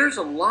because there's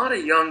a lot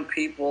of young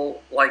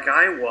people like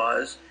I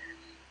was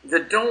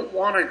that don't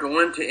want to go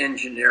into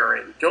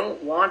engineering,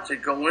 don't want to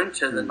go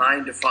into the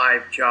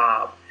 9-to-5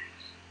 job.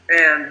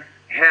 And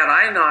had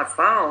I not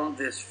found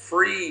this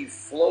free,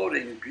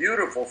 floating,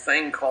 beautiful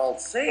thing called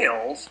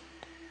sales,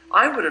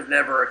 I would have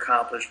never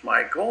accomplished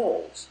my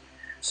goals.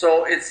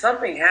 So it's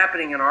something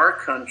happening in our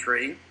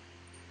country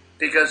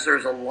because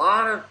there's a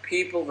lot of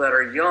people that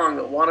are young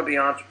that want to be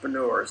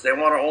entrepreneurs. They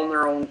want to own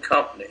their own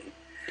company.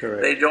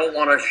 Correct. They don't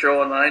want to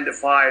show a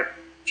 9-to-5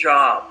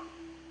 job.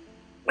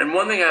 And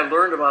one thing I've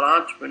learned about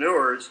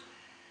entrepreneurs,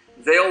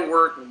 they'll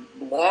work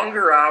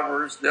longer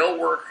hours, they'll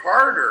work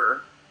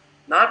harder,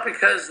 not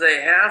because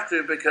they have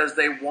to, because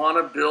they want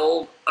to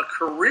build a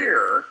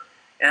career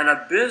and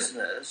a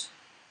business,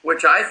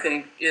 which I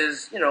think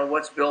is,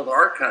 what's built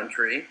our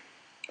country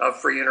of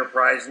free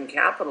enterprise and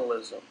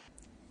capitalism.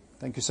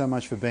 Thank you so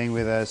much for being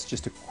with us.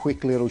 Just a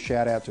quick little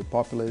shout out to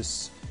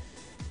Populous,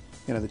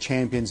 the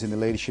champions in the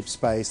leadership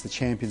space, the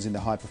champions in the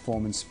high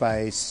performance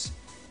space.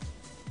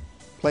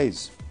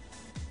 Please,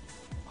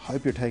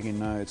 hope you're taking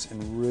notes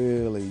and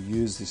really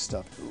use this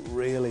stuff. It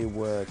really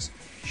works.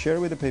 Share it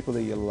with the people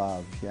that you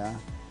love, yeah?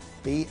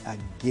 Be a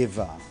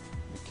giver.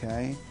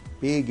 Okay?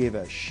 Be a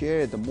giver.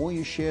 Share it. The more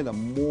you share, the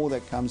more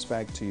that comes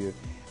back to you.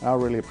 And I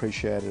really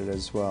appreciate it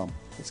as well.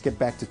 Let's get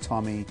back to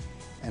Tommy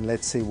and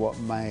let's see what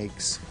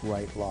makes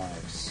great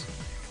lives.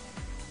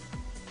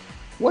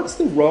 What's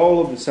the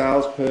role of the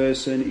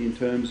salesperson in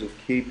terms of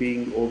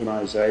keeping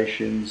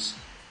organizations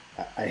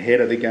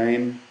ahead of the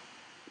game?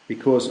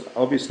 Because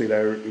obviously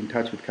they're in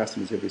touch with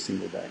customers every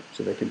single day,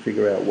 so they can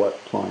figure out what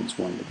clients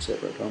want,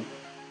 etc. Tom?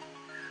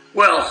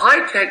 Well,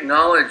 high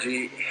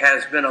technology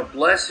has been a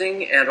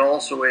blessing and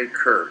also a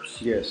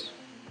curse. Yes.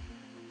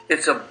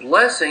 It's a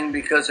blessing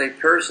because a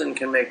person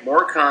can make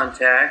more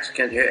contacts,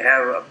 can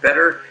have a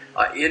better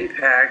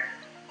impact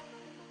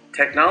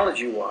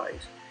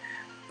technology-wise.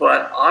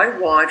 But I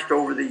watched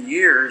over the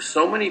years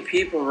so many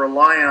people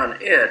rely on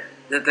it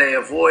that they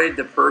avoid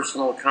the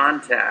personal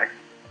contact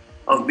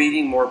of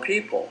meeting more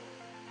people.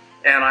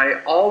 And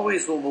I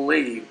always will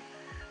believe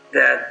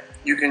that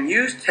you can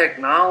use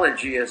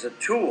technology as a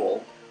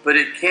tool, but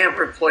it can't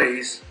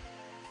replace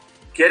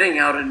getting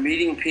out and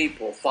meeting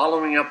people,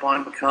 following up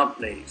on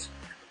companies,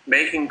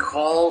 making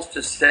calls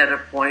to set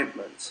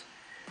appointments.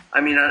 I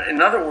mean,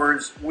 in other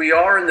words, we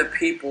are in the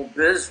people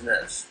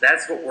business.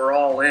 That's what we're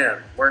all in.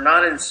 We're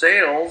not in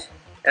sales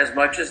as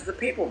much as the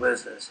people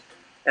business.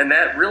 And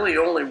that really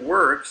only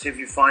works if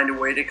you find a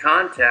way to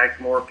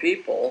contact more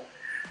people,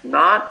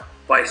 not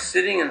by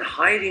sitting and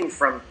hiding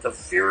from the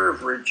fear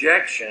of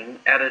rejection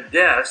at a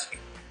desk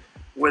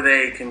with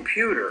a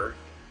computer,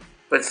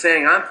 but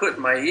saying, I'm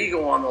putting my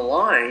ego on the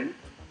line,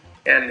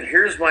 and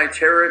here's my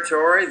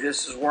territory.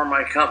 This is where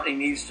my company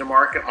needs to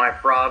market my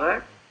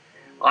product.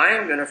 I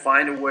am going to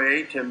find a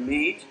way to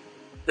meet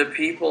the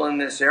people in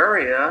this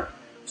area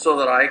so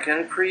that I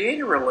can create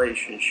a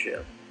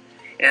relationship.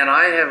 And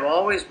I have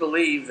always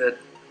believed that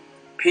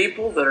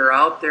people that are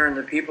out there in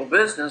the people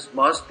business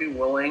must be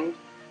willing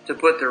to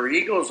put their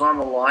egos on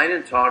the line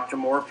and talk to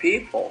more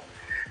people.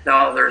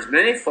 Now, there's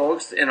many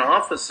folks in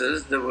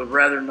offices that would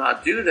rather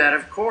not do that,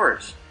 of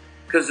course,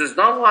 because there's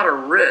not a lot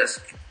of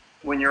risk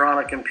when you're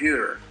on a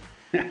computer.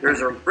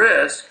 There's a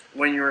risk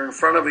when you're in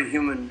front of a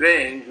human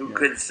being who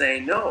could say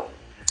no.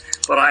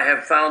 But I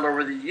have found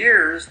over the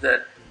years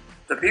that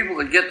the people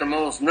that get the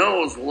most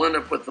no's will end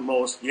up with the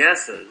most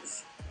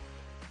yeses.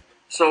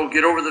 So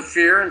get over the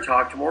fear and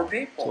talk to more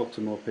people. Talk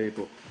to more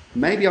people.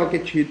 Maybe I'll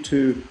get you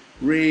to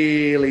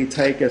really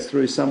take us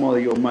through some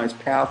of your most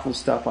powerful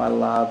stuff I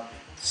love.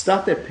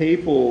 Stuff that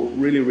people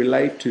really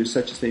relate to,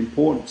 such as the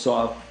importance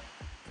of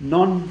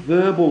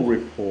non-verbal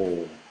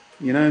rapport.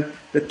 You know,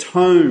 the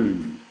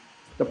tone,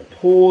 the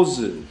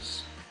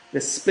pauses, the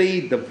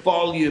speed, the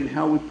volume,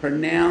 how we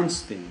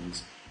pronounce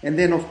things. And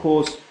then, of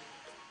course,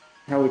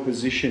 how we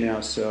position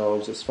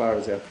ourselves as far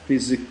as our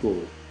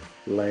physical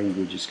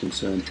language is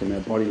concerned from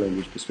our body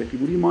language perspective.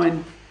 Would you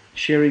mind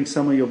sharing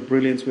some of your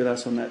brilliance with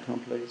us on that,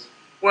 Tom, please?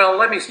 Well,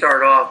 let me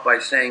start off by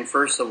saying,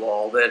 first of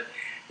all, that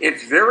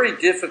it's very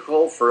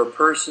difficult for a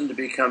person to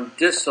become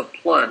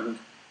disciplined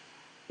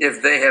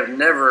if they have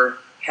never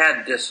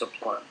had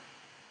discipline.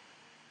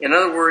 In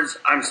other words,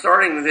 I'm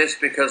starting with this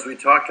because we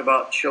talked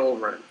about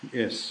children.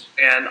 Yes.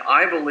 And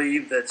I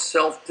believe that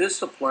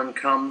self-discipline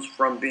comes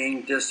from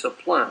being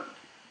disciplined.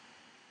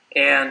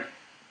 And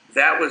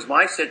that was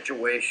my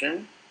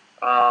situation.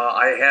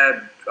 I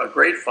had a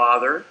great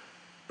father,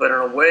 but in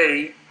a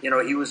way, you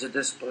know, he was a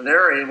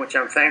disciplinarian, which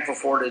I'm thankful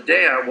for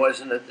today. I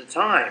wasn't at the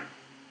time.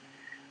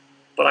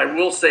 But I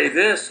will say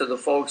this to the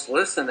folks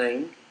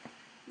listening,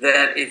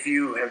 that if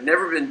you have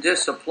never been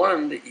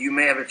disciplined, you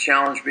may have a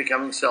challenge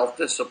becoming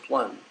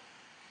self-disciplined.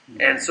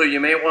 And so you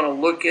may want to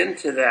look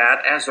into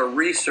that as a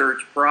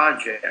research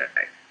project.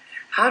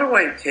 How do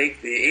I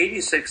take the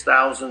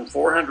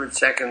 86,400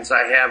 seconds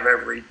I have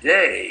every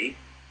day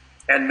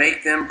and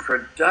make them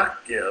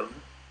productive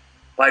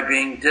by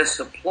being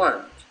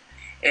disciplined?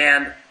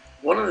 And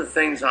one of the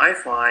things I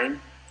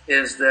find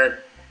is that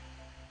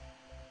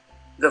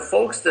the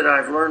folks that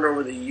I've learned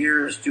over the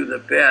years do the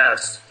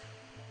best.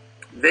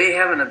 They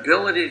have an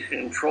ability to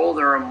control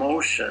their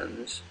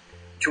emotions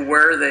to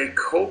where they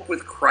cope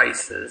with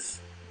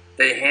crisis,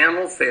 they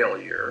handle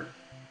failure,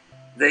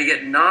 they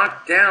get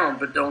knocked down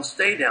but don't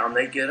stay down,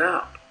 they get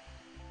up.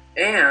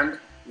 And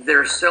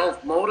they're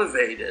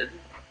self-motivated,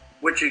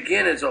 which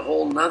again is a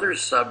whole nother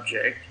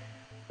subject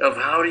of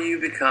how do you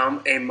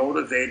become a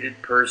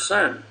motivated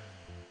person.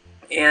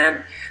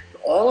 And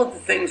all of the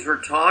things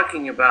we're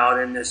talking about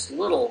in this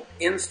little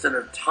instant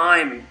of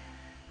time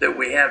that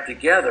we have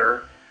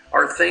together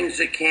are things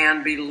that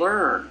can be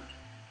learned.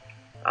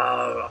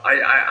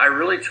 I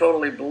really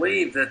totally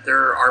believe that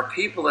there are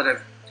people that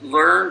have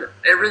learned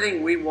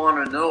everything we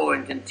want to know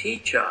and can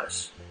teach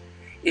us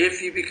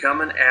if you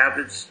become an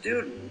avid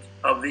student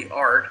of the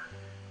art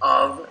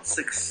of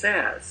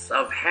success,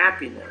 of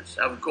happiness,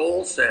 of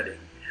goal setting,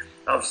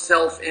 of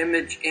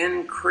self-image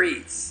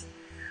increase,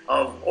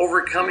 of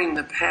overcoming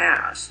the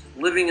past,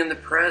 living in the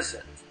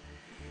present,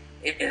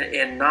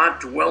 and not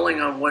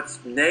dwelling on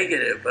what's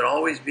negative, but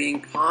always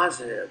being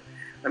positive.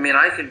 I mean,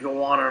 I could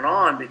go on and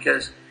on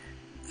because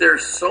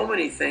there's so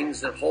many things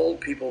that hold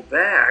people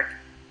back,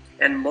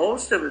 and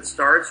most of it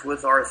starts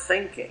with our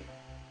thinking.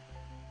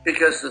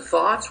 because the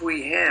thoughts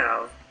we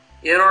have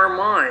in our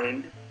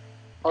mind,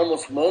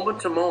 almost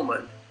moment to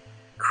moment,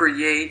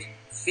 create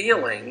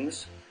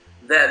feelings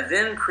that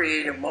then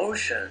create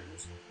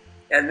emotions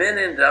and then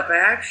end up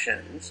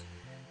actions.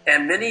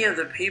 And many of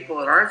the people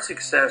that aren't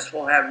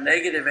successful have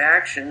negative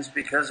actions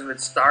because of it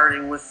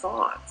starting with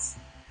thoughts.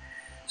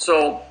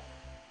 So,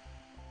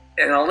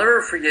 and I'll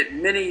never forget,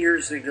 many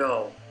years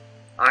ago,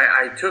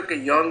 I took a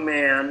young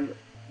man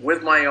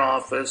with my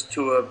office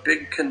to a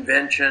big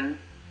convention,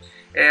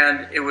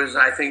 and it was,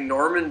 I think,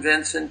 Norman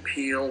Vincent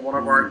Peale, one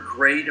of our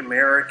great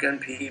American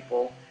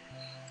people,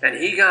 and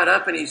he got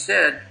up and he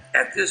said,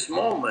 at this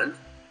moment,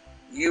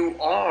 you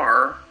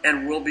are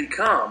and will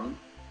become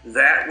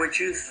that which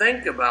you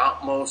think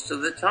about most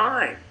of the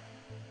time.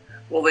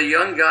 Well, the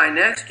young guy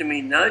next to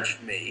me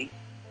nudged me,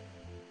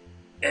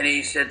 and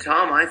he said,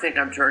 Tom, I think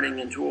I'm turning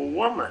into a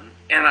woman.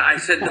 And I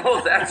said,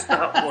 no, that's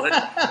not what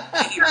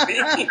you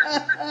mean.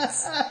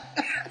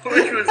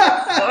 Which was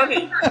a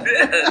funny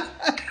bit.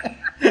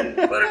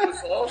 But it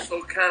was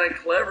also kind of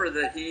clever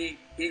that he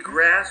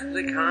grasped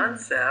the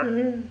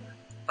concept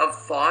of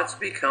thoughts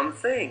become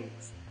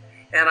things.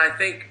 And I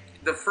think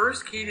the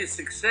first key to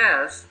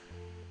success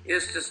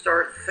is to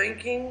start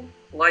thinking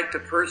like the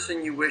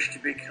person you wish to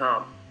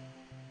become.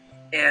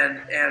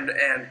 And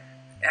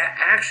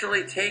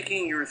actually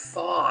taking your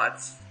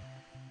thoughts.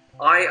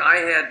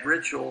 I had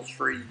rituals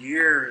for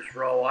years,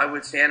 Ro. I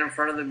would stand in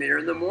front of the mirror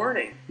in the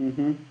morning.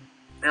 And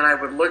I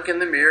would look in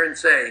the mirror and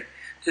say,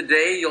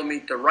 today you'll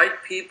meet the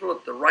right people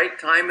at the right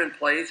time and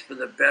place for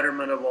the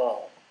betterment of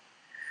all.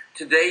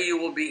 Today you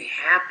will be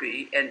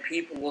happy and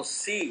people will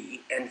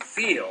see and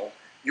feel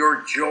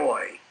your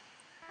joy.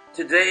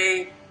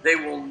 Today they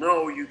will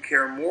know you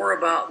care more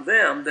about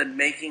them than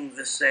making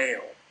the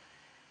sale.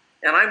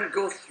 And I would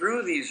go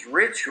through these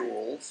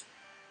rituals.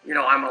 You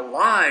know, I'm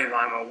alive,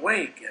 I'm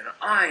awake, and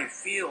I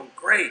feel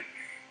great.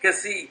 Because,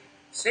 see,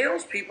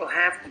 salespeople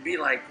have to be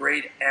like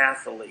great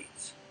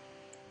athletes.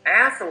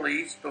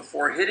 Athletes,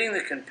 before hitting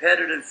the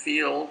competitive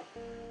field,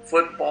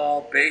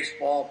 football,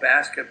 baseball,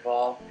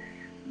 basketball,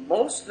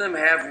 most of them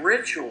have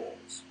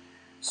rituals.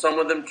 Some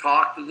of them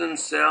talk to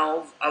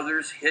themselves,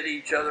 others hit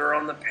each other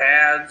on the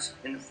pads.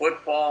 In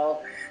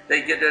football,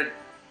 they get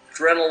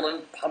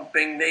adrenaline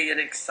pumping, they get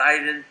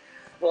excited.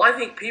 Well, I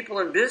think people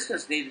in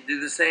business need to do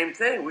the same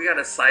thing. We got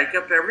to psych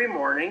up every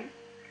morning,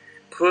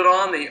 put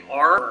on the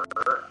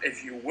armor,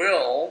 if you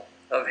will,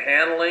 of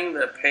handling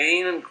the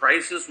pain and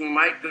crisis we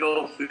might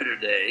go through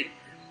today,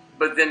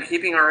 but then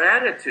keeping our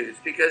attitudes,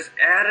 because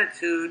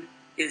attitude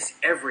is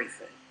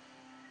everything.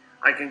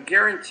 I can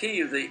guarantee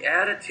you the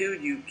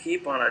attitude you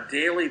keep on a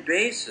daily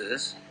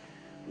basis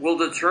will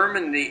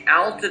determine the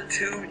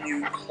altitude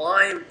you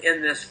climb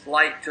in this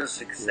flight to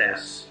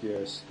success.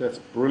 Yes, that's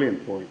a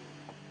brilliant point.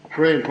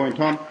 Brilliant point,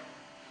 Tom.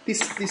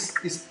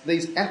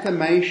 These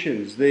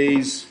affirmations,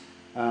 the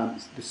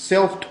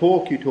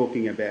self-talk you're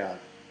talking about.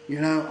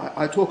 You know,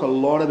 I talk a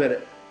lot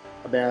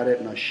about it,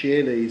 and I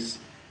share these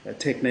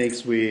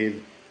techniques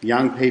with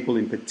young people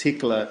in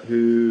particular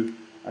who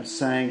are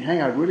saying, "Hey,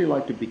 I'd really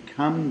like to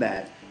become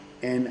that,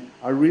 and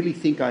I really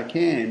think I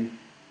can."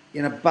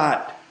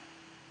 But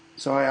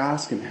so I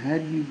ask them, "How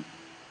do you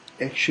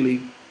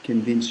actually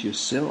convince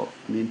yourself?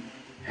 I mean,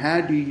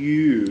 how do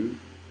you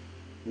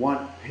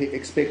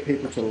expect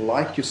people to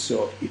like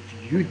yourself if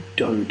you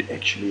don't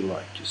actually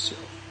like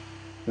yourself,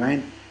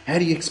 right? How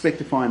do you expect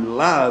to find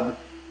love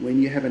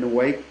when you haven't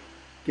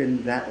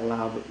awakened that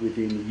love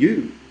within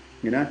you?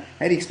 You know,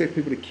 how do you expect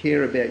people to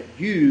care about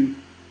you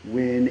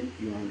when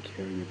you aren't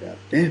caring about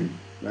them,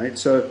 right?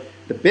 So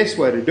the best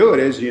way to do it,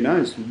 as you know,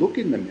 is to look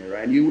in the mirror,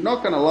 and you're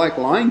not going to like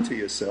lying to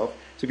yourself.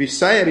 So if you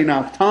say it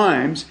enough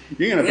times,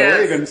 you're going to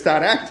believe it and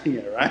start acting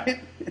it,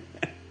 right?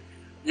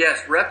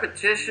 Yes,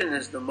 repetition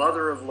is the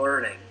mother of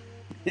learning.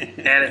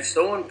 And it's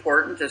so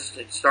important to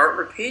start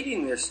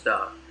repeating this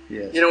stuff.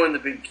 Yes. You know, in the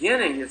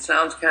beginning, it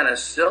sounds kind of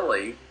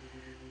silly,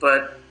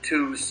 but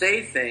to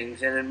say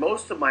things, and in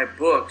most of my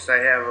books, I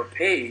have a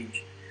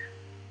page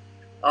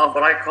of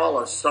what I call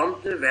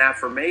assumptive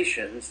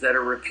affirmations that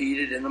are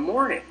repeated in the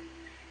morning.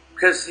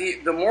 Because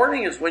the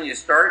morning is when you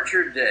start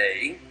your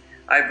day.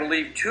 I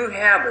believe 2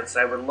 habits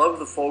I would love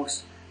the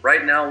folks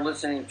right now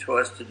listening to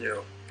us to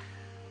do.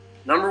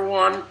 Number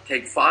 1,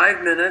 take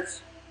 5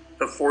 minutes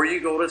before you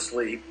go to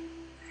sleep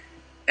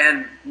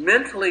and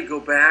mentally go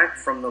back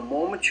from the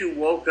moment you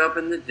woke up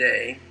in the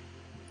day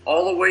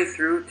all the way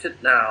through to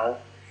now,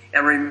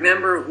 and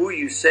remember who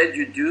you said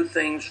you'd do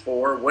things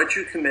for, what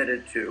you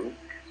committed to,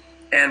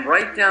 and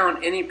write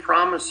down any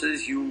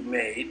promises you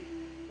made,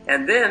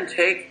 and then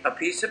take a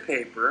piece of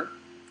paper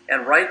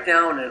and write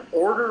down in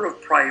order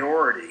of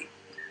priority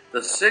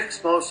the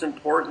 6 most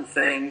important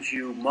things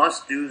you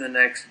must do the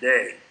next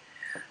day.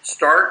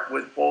 Start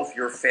with both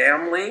your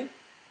family,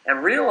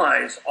 and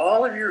realize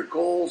all of your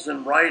goals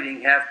in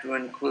writing have to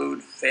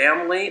include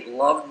family,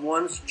 loved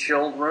ones,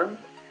 children,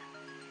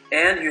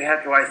 and you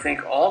have to, I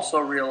think, also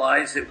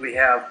realize that we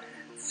have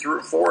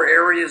 4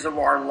 areas of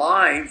our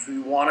lives we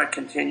want to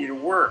continue to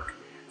work.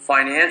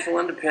 Financial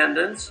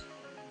independence,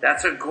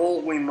 that's a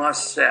goal we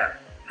must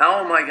set.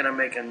 how am I going to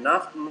make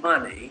enough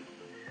money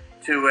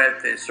to,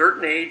 at a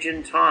certain age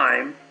and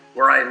time,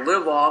 where I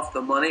live off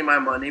the money my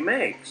money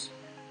makes?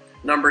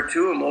 Number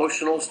 2,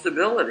 emotional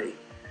stability.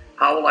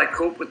 How will I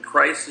cope with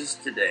crisis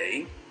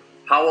today?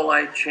 How will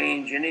I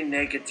change any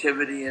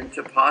negativity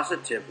into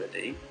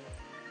positivity?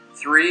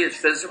 3 is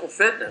physical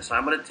fitness.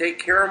 I'm going to take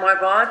care of my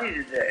body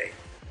today.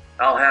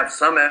 I'll have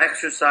some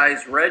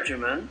exercise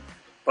regimen,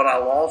 but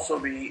I'll also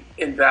be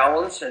in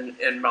balance and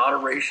in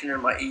moderation in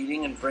my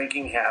eating and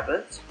drinking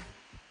habits.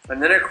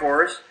 And then, of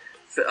course,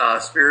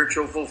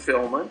 spiritual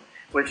fulfillment,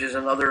 which is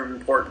another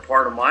important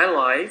part of my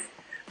life,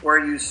 where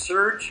you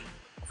search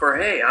for,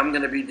 hey, I'm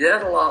going to be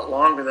dead a lot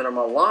longer than I'm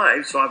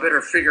alive, so I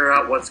better figure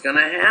out what's going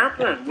to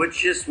happen,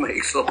 which just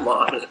makes a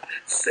lot of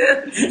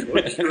sense.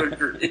 Would you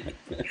agree?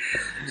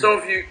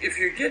 So if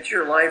you get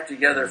your life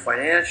together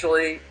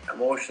financially,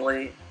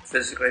 emotionally,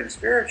 physically, and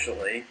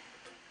spiritually,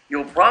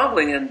 you'll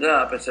probably end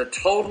up as a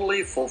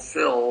totally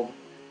fulfilled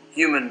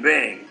human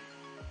being.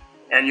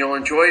 And you'll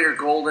enjoy your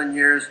golden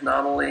years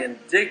not only in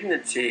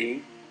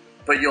dignity,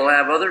 but you'll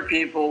have other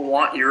people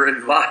want your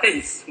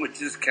advice,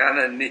 which is kind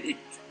of neat.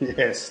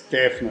 Yes,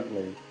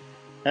 definitely.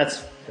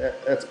 That's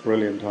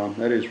brilliant, Tom.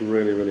 That is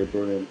really, really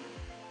brilliant.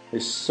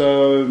 There's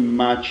so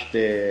much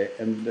there,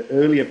 and the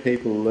earlier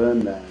people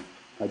learn that,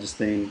 I just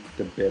think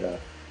the better.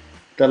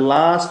 The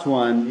last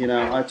one, you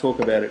know, I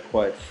talk about it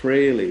quite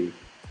freely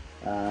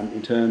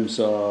in terms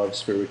of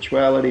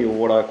spirituality, or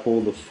what I call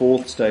the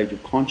 4th stage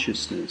of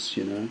consciousness,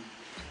 you know,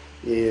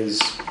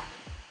 is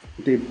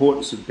the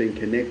importance of being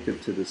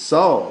connected to the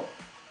soul.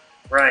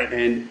 Right.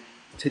 And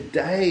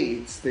today,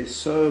 there's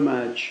so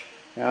much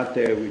out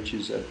there which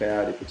is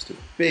about, if it's to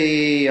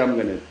be, I'm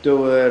going to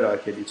do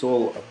it, it's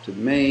all up to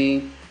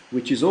me,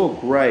 which is all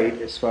great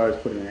as far as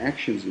putting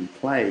actions in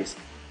place.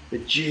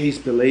 But geez,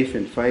 belief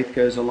and faith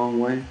goes a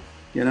long way,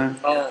 you know?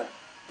 Oh,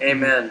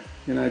 amen.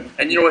 You know,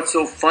 and you know what's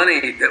so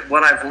funny, that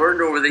what I've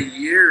learned over the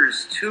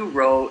years too,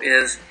 Ro,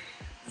 is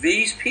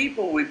these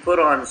people we put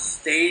on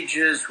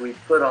stages, we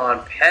put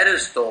on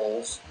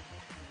pedestals,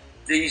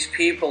 these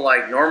people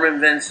like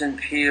Norman Vincent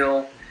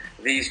Peale,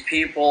 these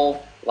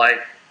people like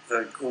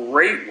the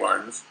great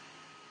ones,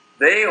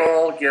 they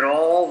all get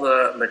all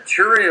the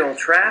material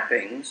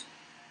trappings,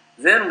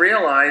 then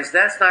realize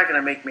that's not going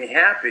to make me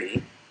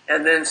happy,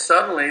 and then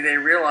suddenly they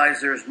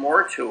realize there's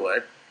more to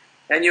it,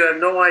 and you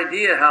have no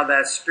idea how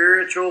that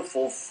spiritual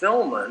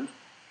fulfillment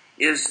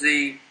is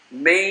the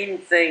main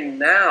thing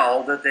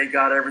now that they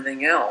got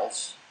everything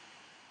else.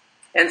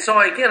 And so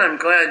again, I'm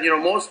glad, you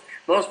know,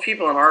 most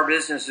people in our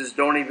businesses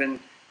don't even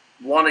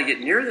want to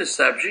get near this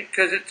subject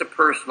because it's a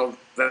personal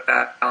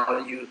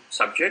value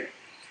subject.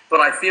 But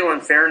I feel, in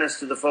fairness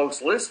to the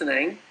folks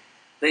listening,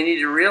 they need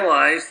to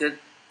realize that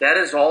that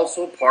is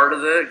also part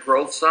of the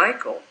growth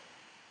cycle.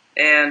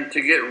 And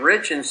to get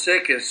rich and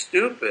sick is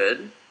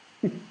stupid,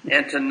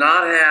 and to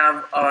not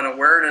have an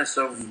awareness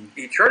of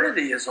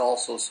eternity is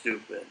also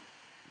stupid.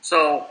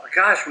 So,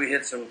 gosh, we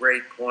hit some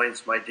great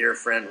points, my dear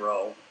friend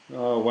Ro.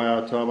 Oh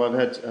wow, Tom! I've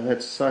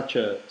had such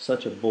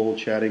a ball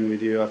chatting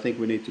with you. I think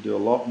we need to do a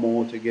lot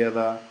more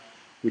together,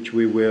 which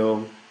we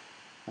will.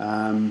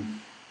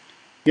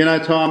 You know,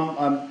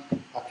 Tom,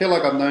 I feel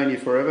like I've known you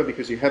forever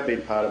because you have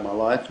been part of my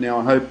life. Now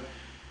I hope,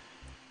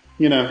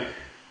 you know,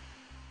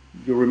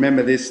 you'll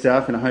remember this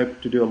stuff, and I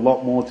hope to do a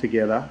lot more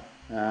together,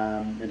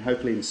 and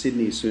hopefully in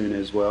Sydney soon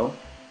as well.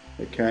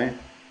 Okay.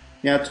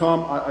 Now,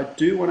 Tom, I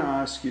do want to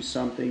ask you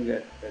something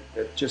that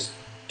just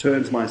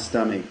turns my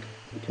stomach.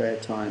 Okay,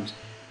 at times.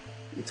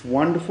 It's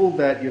wonderful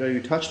that, you know,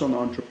 you touched on the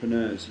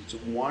entrepreneurs. It's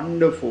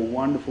wonderful.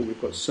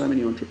 We've got so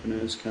many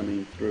entrepreneurs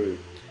coming through.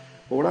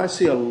 But what I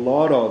see a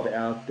lot of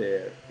out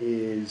there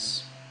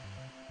is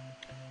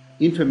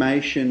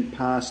information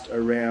passed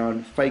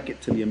around, fake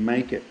it till you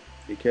make it,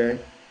 okay?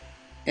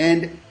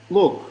 And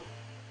look,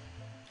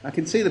 I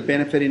can see the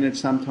benefit in it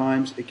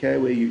sometimes, okay,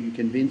 where you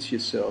convince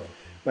yourself.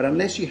 But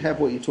unless you have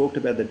what you talked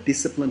about, the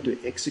discipline to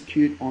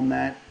execute on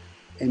that,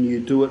 and you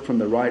do it from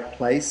the right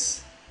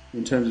place,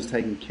 in terms of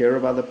taking care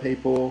of other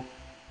people,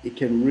 it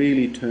can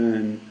really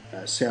turn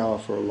sour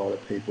for a lot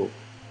of people.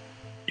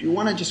 Do you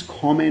want to just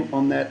comment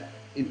on that,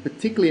 in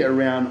particularly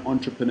around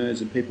entrepreneurs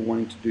and people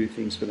wanting to do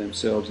things for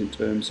themselves, in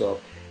terms of,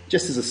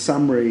 just as a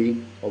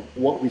summary of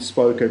what we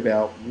spoke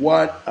about,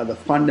 what are the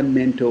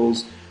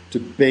fundamentals to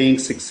being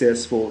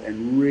successful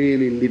and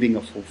really living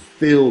a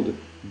fulfilled,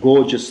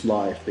 gorgeous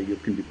life that you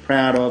can be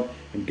proud of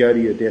and go to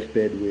your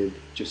deathbed with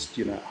just,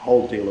 you know, a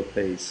whole deal of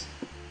peace?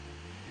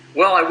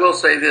 Well, I will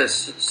say this.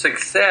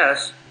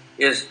 Success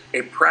is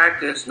a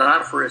practice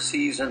not for a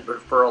season,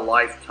 but for a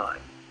lifetime.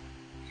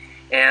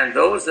 And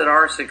those that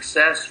are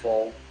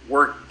successful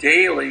work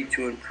daily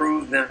to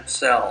improve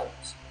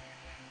themselves.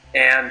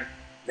 And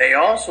they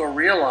also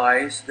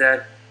realize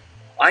that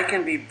I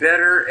can be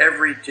better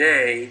every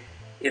day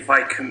if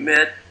I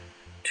commit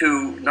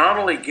to not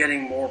only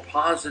getting more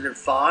positive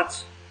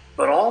thoughts,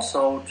 but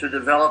also to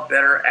develop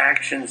better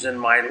actions in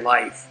my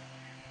life.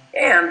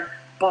 And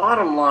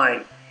bottom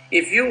line,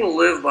 if you will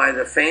live by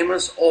the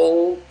famous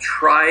old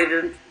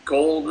trident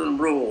golden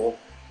rule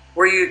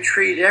where you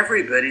treat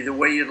everybody the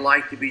way you'd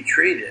like to be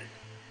treated.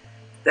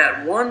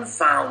 That one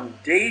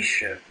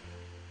foundation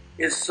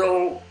is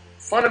so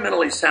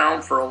fundamentally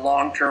sound for a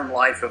long-term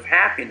life of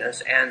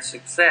happiness and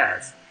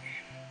success.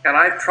 And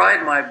I've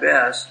tried my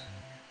best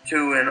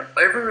to, in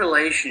every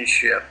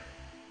relationship,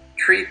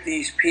 treat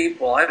these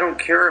people. I don't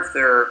care if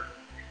they're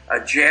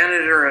a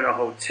janitor in a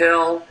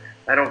hotel.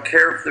 I don't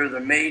care if they're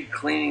the maid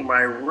cleaning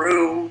my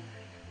room.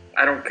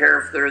 I don't care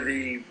if they're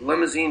the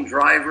limousine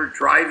driver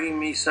driving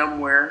me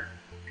somewhere.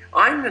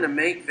 I'm going to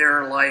make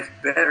their life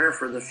better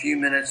for the few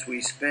minutes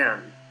we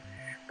spend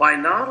by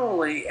not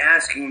only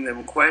asking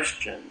them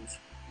questions,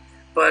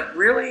 but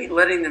really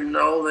letting them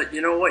know that,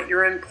 you know what,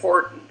 you're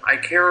important. I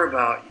care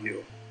about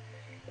you.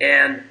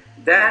 And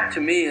that to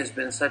me has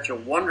been such a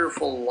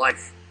wonderful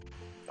life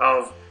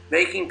of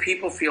making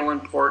people feel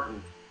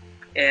important.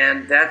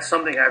 And that's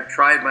something I've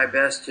tried my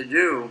best to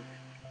do.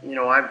 You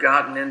know, I've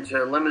gotten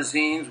into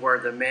limousines where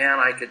the man,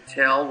 I could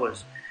tell,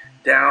 was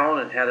down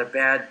and had a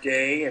bad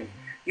day, and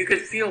you could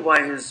feel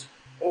by his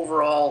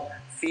overall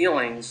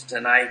feelings.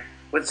 And I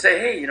would say,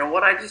 hey, you know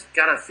what, I just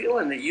got a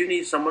feeling that you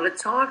need someone to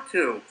talk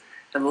to.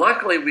 And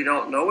luckily we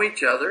don't know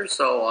each other,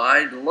 so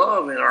I'd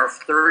love in our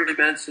 30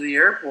 minutes to the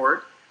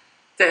airport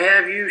to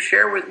have you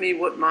share with me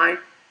what might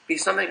be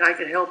something I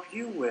could help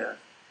you with.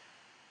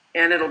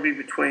 And it'll be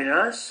between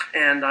us,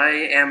 and I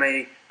am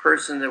a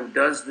person that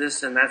does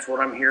this, and that's what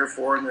I'm here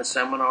for in the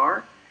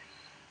seminar.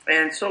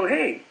 And so,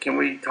 hey, can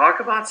we talk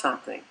about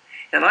something?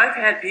 And I've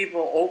had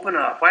people open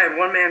up. I had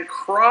one man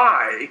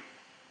cry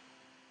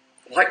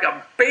like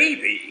a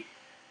baby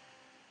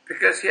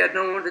because he had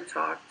no one to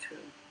talk to.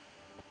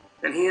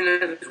 And he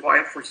and his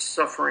wife were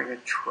suffering a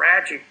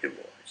tragic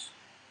divorce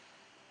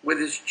with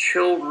his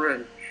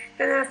children.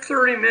 And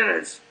after 30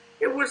 minutes,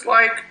 it was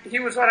like he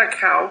was on a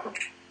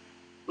couch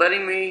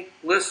letting me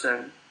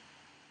listen.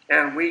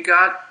 And we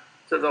got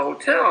to the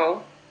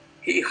hotel.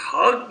 He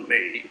hugged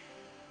me.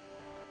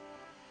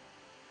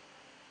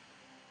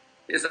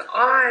 His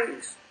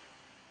eyes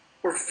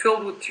were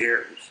filled with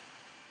tears.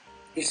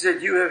 He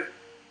said, you have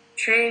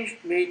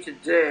changed me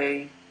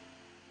today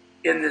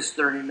in this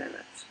 30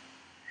 minutes.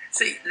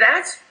 See,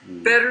 that's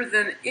better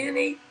than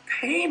any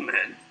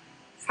payment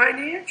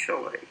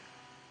financially.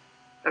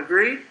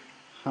 Agreed?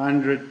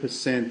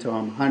 100%,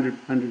 Tom.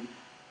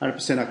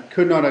 100%. I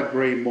could not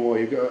agree more.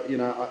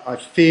 I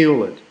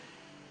feel it.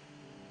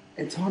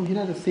 And Tom,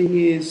 the thing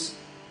is,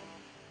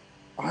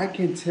 I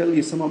can tell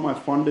you some of my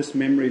fondest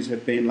memories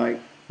have been like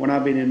when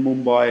I've been in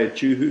Mumbai at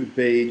Juhu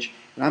Beach,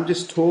 and I'm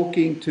just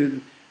talking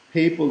to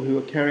people who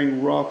are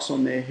carrying rocks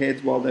on their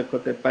heads while they've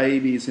got their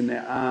babies in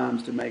their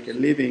arms to make a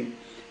living.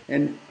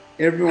 And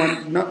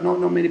everyone, not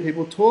many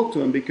people talk to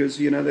them because,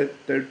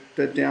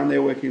 they're down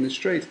there working in the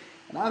streets.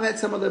 And I've had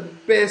some of the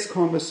best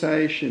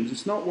conversations.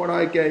 It's not what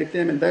I gave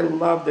them, and they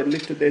loved it,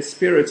 lifted their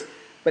spirits,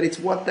 but it's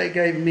what they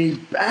gave me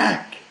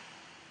back.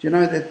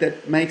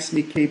 That makes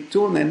me keep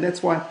doing that. And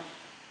that's why,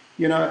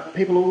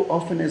 people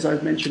often, as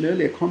I've mentioned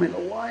earlier, comment,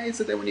 why is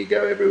it that when you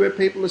go everywhere,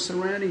 people are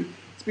surrounding?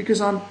 It's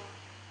because I'm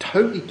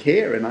totally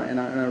care, and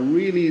I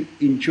really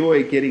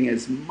enjoy getting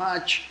as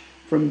much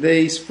from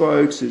these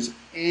folks as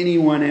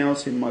anyone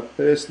else in my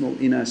personal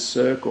inner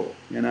circle,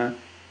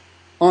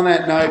 On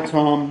that note,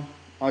 Tom,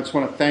 I just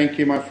want to thank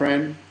you, my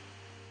friend,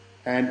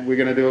 and we're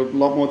going to do a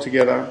lot more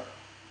together.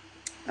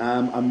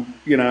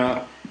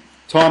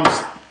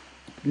 Tom's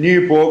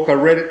new book, I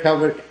read it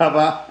cover to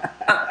cover.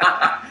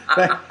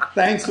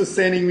 Thanks for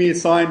sending me a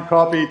signed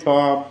copy,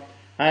 Tom.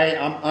 Hey,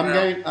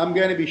 I'm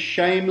going to be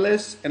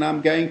shameless, and I'm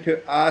going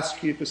to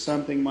ask you for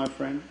something, my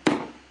friend.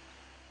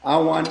 I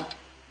want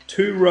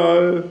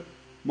 2-row,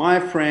 my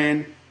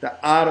friend, The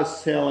Art of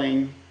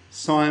Selling,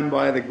 signed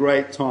by the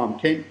great Tom.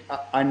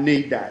 I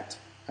need that.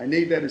 I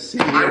need that to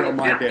sit here on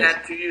my desk. I will get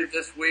that to you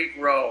this week,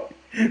 Ro.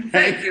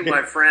 Thank you,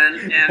 my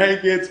friend. And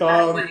thank you,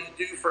 Tom. That's what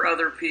you do for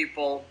other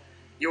people.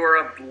 You are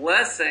a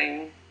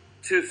blessing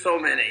to so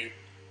many,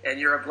 and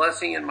you're a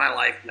blessing in my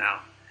life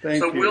now.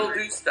 Thank you. So we'll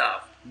do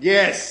stuff.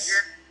 Yes.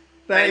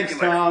 Thanks,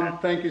 Tom. Friend.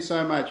 Thank you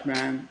so much,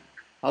 man.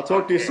 I'll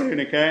talk to you soon,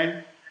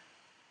 okay?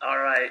 All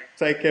right.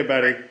 Take care,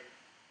 buddy.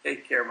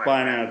 Take care, my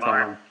Bye friend. now,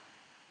 Tom.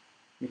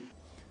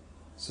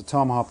 So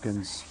Tom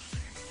Hopkins,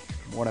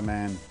 what a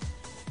man.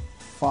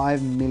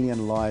 5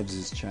 million lives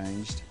has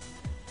changed.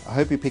 I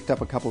hope you picked up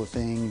a couple of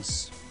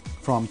things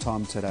from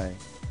Tom today.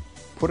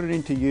 Put it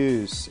into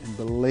use, and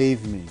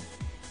believe me,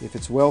 if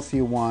it's wealth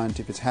you want,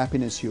 if it's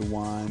happiness you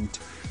want,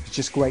 if it's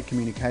just great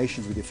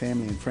communications with your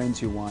family and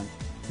friends you want,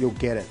 you'll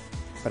get it.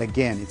 But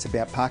again, it's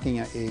about parking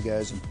our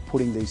egos and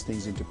putting these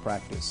things into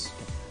practice.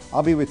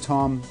 I'll be with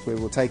Tom, where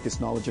we'll take this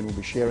knowledge and we'll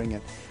be sharing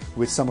it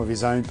with some of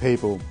his own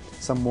people,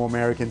 some more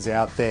Americans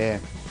out there.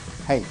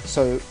 Hey,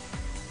 so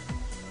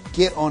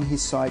get on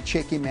his site,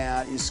 check him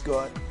out. He's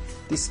got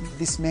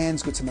this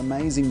man's got some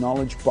amazing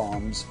knowledge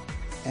bombs.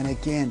 And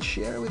again,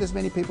 share it with as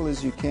many people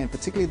as you can,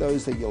 particularly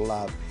those that you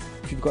love.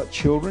 If you've got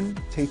children,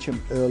 teach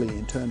them early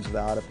in terms of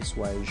the art of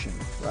persuasion,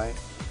 right?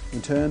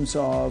 In terms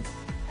of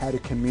how to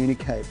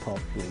communicate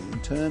properly,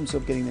 in terms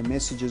of getting the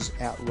messages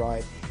out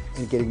right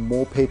and getting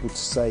more people to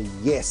say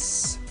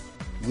yes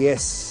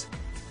yes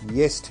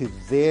to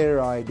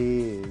their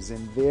ideas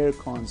and their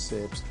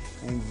concepts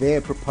and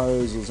their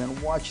proposals,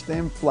 and watch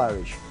them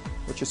flourish.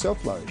 Watch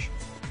yourself flourish.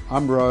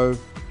 I'm Ro.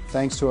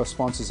 Thanks to our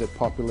sponsors at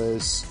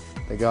Populous,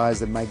 the guys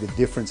that make the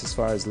difference as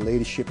far as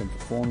leadership and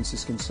performance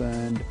is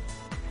concerned.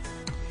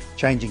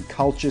 Changing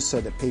culture so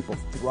that people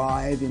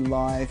thrive in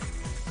life,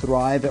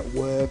 thrive at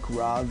work,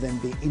 rather than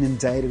be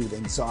inundated with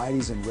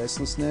anxieties and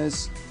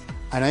restlessness.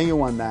 I know you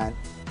want that.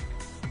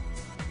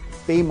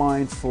 Be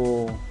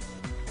mindful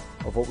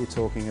of what we're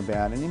talking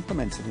about and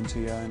implement it into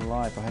your own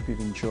life. I hope you've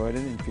enjoyed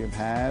it. If you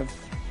have,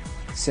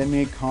 send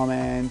me a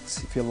comment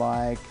if you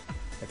like.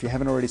 If you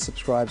haven't already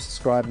subscribed,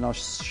 and I'll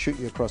shoot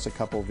you across a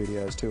couple of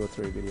videos, 2 or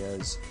 3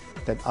 videos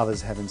that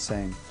others haven't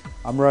seen.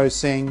 I'm Rose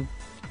Singh,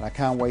 and I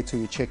can't wait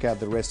till you check out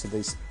the rest of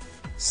this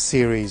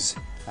series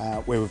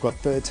where we've got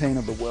 13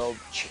 of the world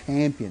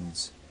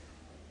champions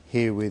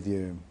here with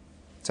you.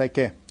 Take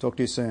care. Talk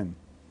to you soon.